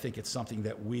 So I think it's something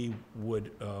that we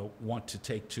would want to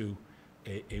take to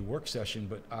a work session,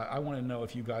 but I want to know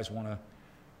if you guys want to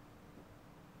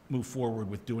move forward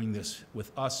with doing this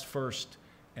with us first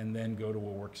and then go to a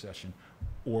work session,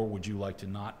 or would you like to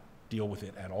not deal with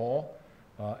it at all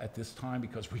at this time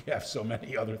because we have so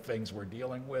many other things we're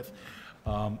dealing with,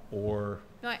 or?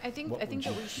 No, I think What that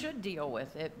would we should deal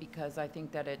with it because I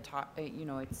think that you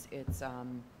know, it's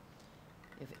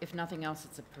if nothing else,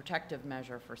 it's a protective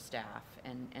measure for staff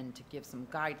and to give some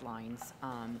guidelines.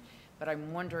 But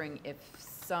I'm wondering if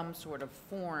some sort of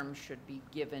form should be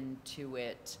given to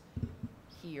it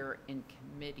here in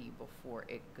committee before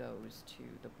it goes to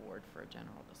the board for a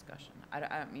general discussion.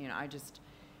 I mean,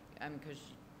 because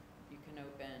you can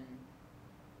open,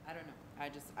 I don't know.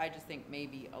 I just think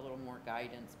maybe a little more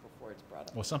guidance before it's brought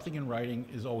up. Well, something in writing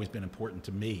has always been important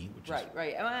to me, which is.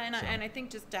 Right. And So- I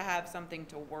think just to have something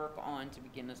to work on to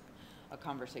begin a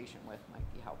conversation with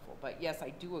might be helpful. But yes, I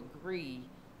do agree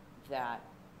that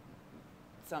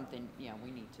something, you know,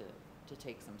 we need to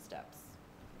take some steps.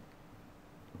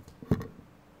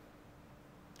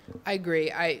 I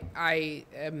agree. I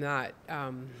am not,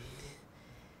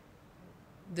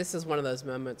 this is one of those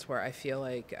moments where I feel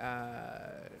like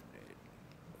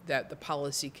that the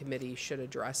policy committee should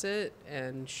address it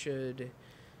and should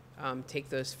take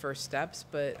those first steps.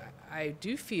 But I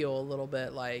do feel a little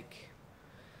bit like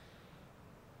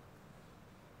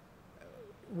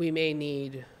we may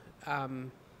need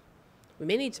some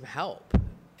help,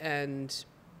 and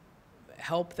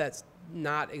help that's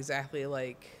not exactly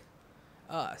like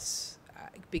us,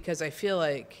 because I feel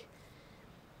like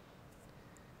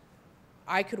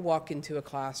I could walk into a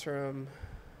classroom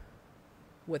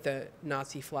with a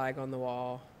Nazi flag on the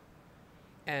wall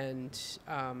and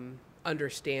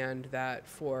understand that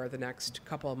for the next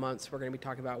couple of months we're going to be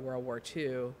talking about World War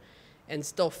II, and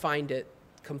still find it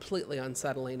completely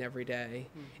unsettling every day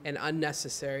and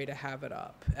unnecessary to have it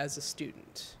up as a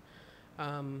student.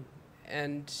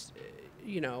 And,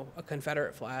 you know, a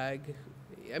Confederate flag,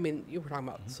 I mean, you were talking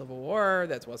about the Civil War,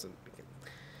 that wasn't.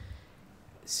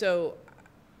 So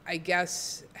I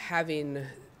guess having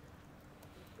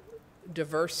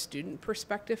diverse student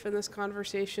perspective in this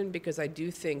conversation, because I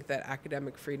do think that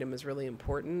academic freedom is really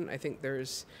important. I think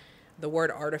the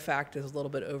word artifact is a little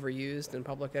bit overused in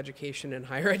public education and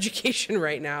higher education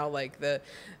right now. Like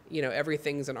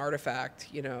everything's an artifact,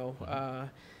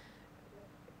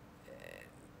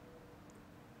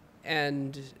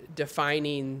 and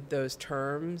defining those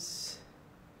terms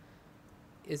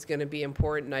is going to be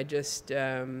important. I just,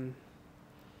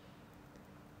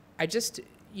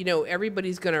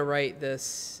 everybody's going to write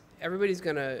this. Everybody's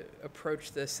going to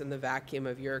approach this in the vacuum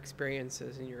of your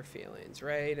experiences and your feelings,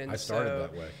 right? And I started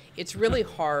that way. It's really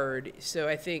hard. So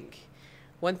I think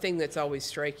one thing that's always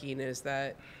striking is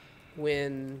that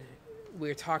when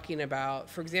we're talking about,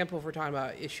 for example, if we're talking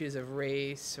about issues of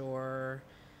race or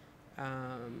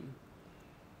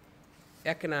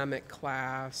economic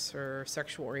class or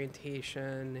sexual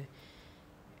orientation,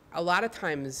 a lot of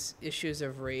times issues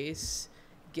of race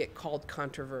get called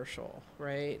controversial,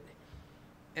 right?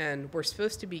 And we're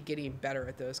supposed to be getting better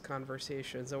at those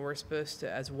conversations, and we're supposed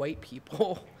to, as white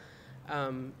people,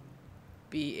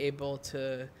 be able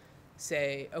to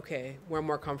say, okay, we're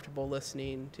more comfortable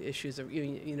listening to issues of,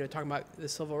 talking about the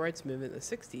civil rights movement in the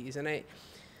 60s. And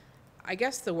I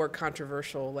guess the word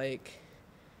controversial,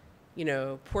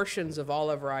 portions of all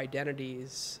of our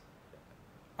identities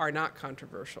are not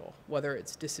controversial, whether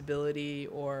it's disability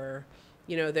or,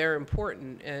 they're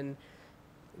important. And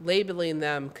labeling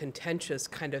them contentious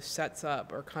kind of sets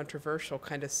up, or controversial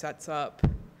kind of sets up,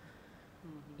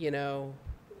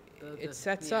 it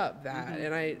sets up that.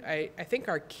 And I think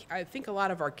I think a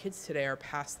lot of our kids today are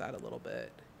past that a little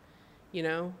bit,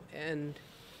 and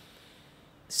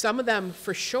some of them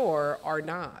for sure are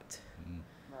not.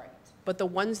 Right. But the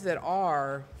ones that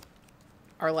are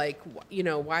like,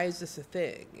 why is this a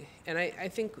thing? And I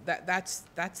think that's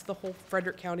the whole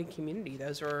Frederick County community.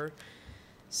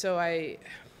 So I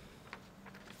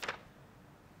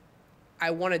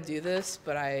want to do this,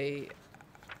 but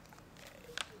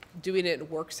doing it in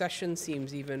work session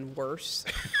seems even worse.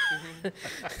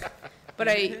 But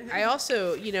I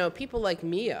also, people like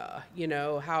Mia,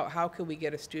 how could we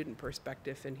get a student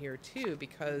perspective in here too?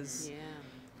 Because,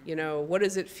 what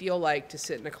does it feel like to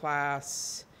sit in a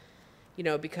class,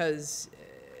 because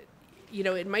you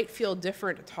know, it might feel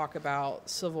different to talk about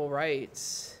civil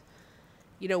rights.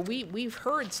 You know, we've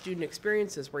heard student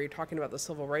experiences where you're talking about the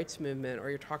civil rights movement, or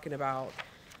you're talking about,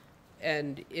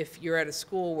 and if you're at a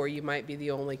school where you might be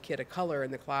the only kid of color in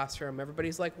the classroom,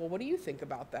 everybody's like, well, what do you think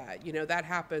about that? You know, that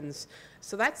happens.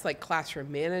 So that's like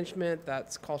classroom management,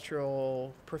 that's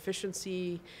cultural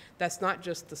proficiency. That's not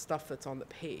just the stuff that's on the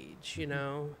page, you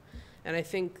know? And I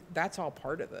think that's all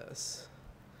part of this.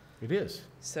 It is.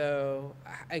 So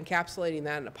encapsulating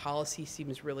that in a policy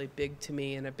seems really big to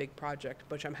me, and a big project,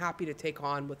 which I'm happy to take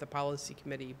on with the policy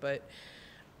committee. But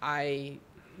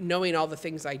knowing all the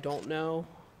things I don't know,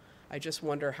 I just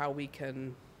wonder how we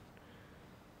can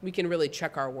really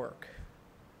check our work.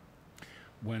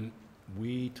 When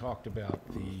we talked about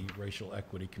the Racial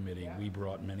Equity Committee, we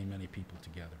brought many, many people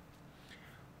together.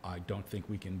 I don't think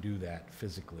we can do that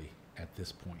physically at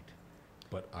this point,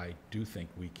 but I do think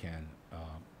we can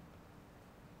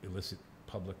elicit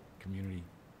public, community,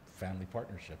 family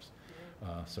partnerships,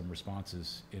 some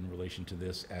responses in relation to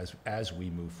this as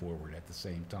we move forward at the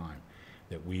same time.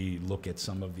 That we look at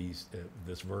some of these,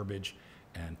 this verbiage,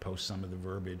 and post some of the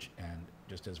verbiage, and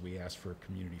just as we ask for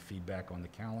community feedback on the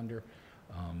calendar,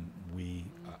 we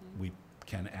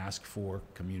can ask for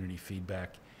community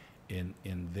feedback in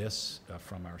this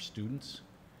from our students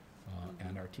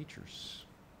and our teachers.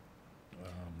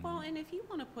 Well, and if you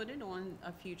want to put it on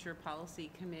a future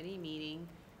policy committee meeting,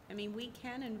 I mean, we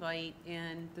can invite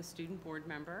in the student board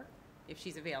member, if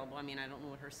she's available. I mean, I don't know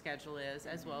what her schedule is,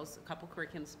 as well as a couple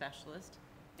curriculum specialists,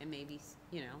 and maybe,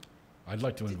 you know. I'd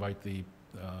like to invite the,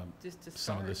 Just to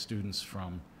some of the start. students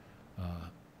from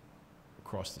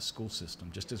across the school system,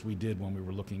 just as we did when we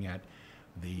were looking at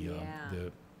the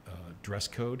dress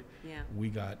code. Yeah. We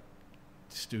got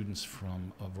students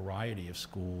from a variety of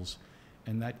schools,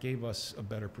 and that gave us a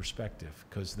better perspective,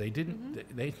 because they didn't,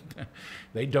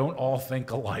 they don't all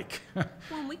think alike. Well,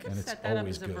 and we could And it's set that up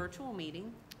always as a good. virtual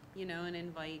meeting, you know, and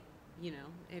invite, you know,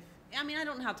 if, I mean, I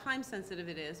don't know how time sensitive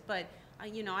it is, but,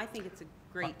 you know, I think it's a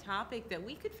great topic that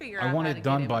we could figure out I how want to it get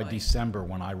done by input. December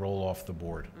when I roll off the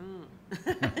board.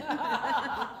 All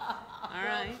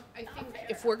right. I think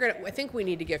if we're gonna, I think we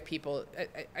need to give people,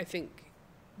 I think,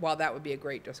 while that would be a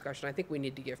great discussion, I think we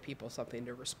need to give people something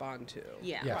to respond to.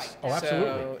 Yeah. Yes, oh, absolutely.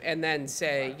 So, and then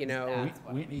say, you know,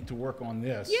 We need to work on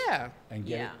this. yeah. And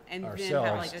get Yeah, it and then have,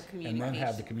 ourselves, like, a and then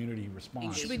have the communication. community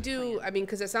respond. Should we do, I mean,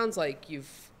 because it sounds like you've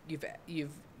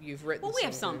written Well, we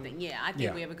have something, yeah. I think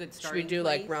Yeah. we have a good Should we starting do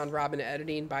like place. round robin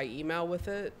editing by email with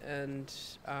it, and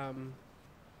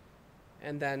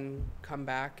then come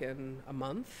back in a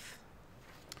month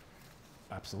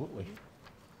Absolutely.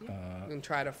 and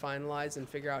try to finalize and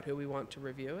figure out who we want to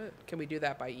review it? Can we do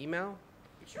that by email?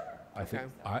 I think,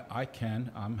 Okay. I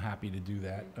can, I'm happy to do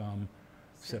that.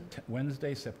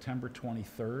 Wednesday, September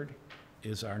 23rd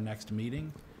is our next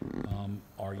meeting.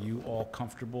 Are you all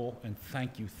comfortable? And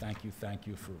thank you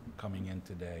for coming in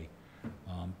today.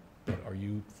 But are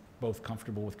you both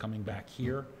comfortable with coming back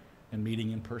here and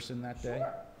meeting in person that day?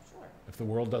 Sure. If the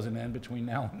world doesn't end between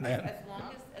now and then? As long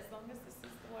as this is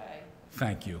the way.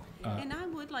 Thank you. And I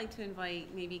would like to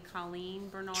invite maybe Colleen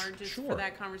Bernard just Sure. for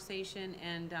that conversation,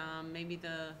 and maybe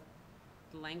the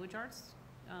language arts.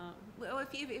 Well,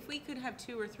 if we could have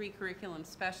 2 or 3 curriculum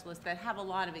specialists that have a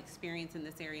lot of experience in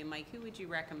this area, Mike, who would you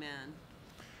recommend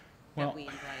Well, that we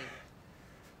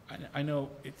invite? I know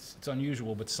it's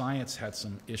unusual, but science had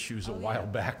some issues a while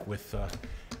back with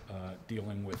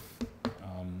dealing with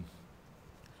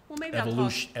Well, maybe I'll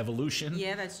talk. evolution.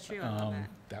 Yeah, that's true. I love that.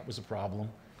 That was a problem,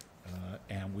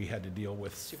 and we had to deal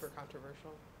with. Super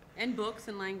controversial. And books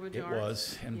and language It arts.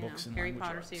 was, and you know, books and Harry language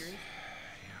Potter arts. series.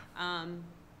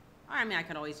 I mean, I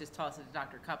could always just toss it to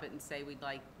Dr. Cuppett and say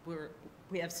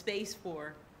we have space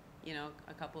for, you know,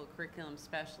 a couple of curriculum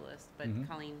specialists, but Mhm.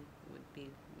 Colleen would be,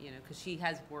 you know, because she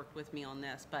has worked with me on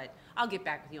this, but I'll get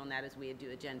back with you on that as we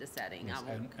do agenda setting. Yes,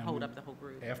 I won't and hold we- up the whole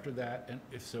group. After that, and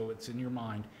if so, it's in your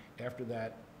mind, after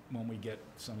that, when we get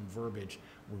some verbiage,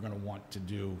 we're gonna want to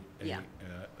do Yeah.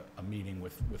 a meeting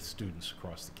with students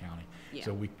across the county. Yeah.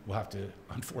 So we'll have to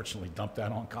unfortunately dump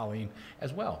that on Colleen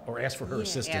as well, or ask for her Yeah,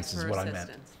 assistance ask is for what I meant.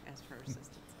 assistance. Ask for assistance.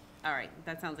 All right,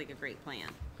 that sounds like a great plan.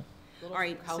 A little All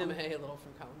right, from column so- A, a little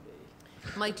from column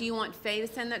B. Mike, do you want Faye to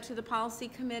send that to the policy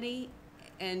committee?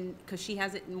 And, because she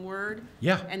has it in Word?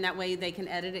 Yeah. And that way they can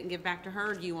edit it and give back to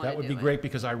her, or do you want to That do it? would be great,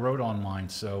 because I wrote on mine,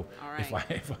 so All if right.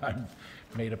 if I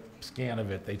made a scan of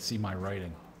it, they'd see my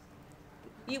writing.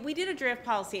 We did a draft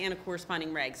policy and a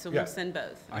corresponding reg, so we'll Yeah. send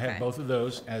both. I have Okay. both of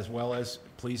those, as well as,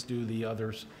 please do the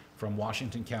others from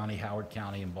Washington County, Howard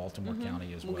County, and Baltimore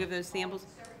County as well. We'll give those samples.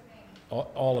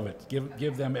 All of it.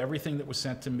 Give them everything that was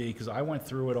sent to me, because I went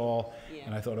through it all, and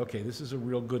Yeah. I thought, okay, this is a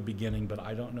real good beginning, but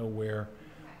I don't know where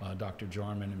Dr.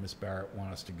 Jarman and Ms. Barrett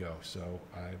want us to go, so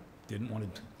I didn't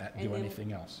want to And do then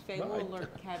anything else. Faye But will I-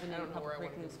 alert Kevin I and don't know public where I wanna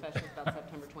curriculum specialist about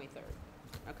September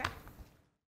 23rd. Okay?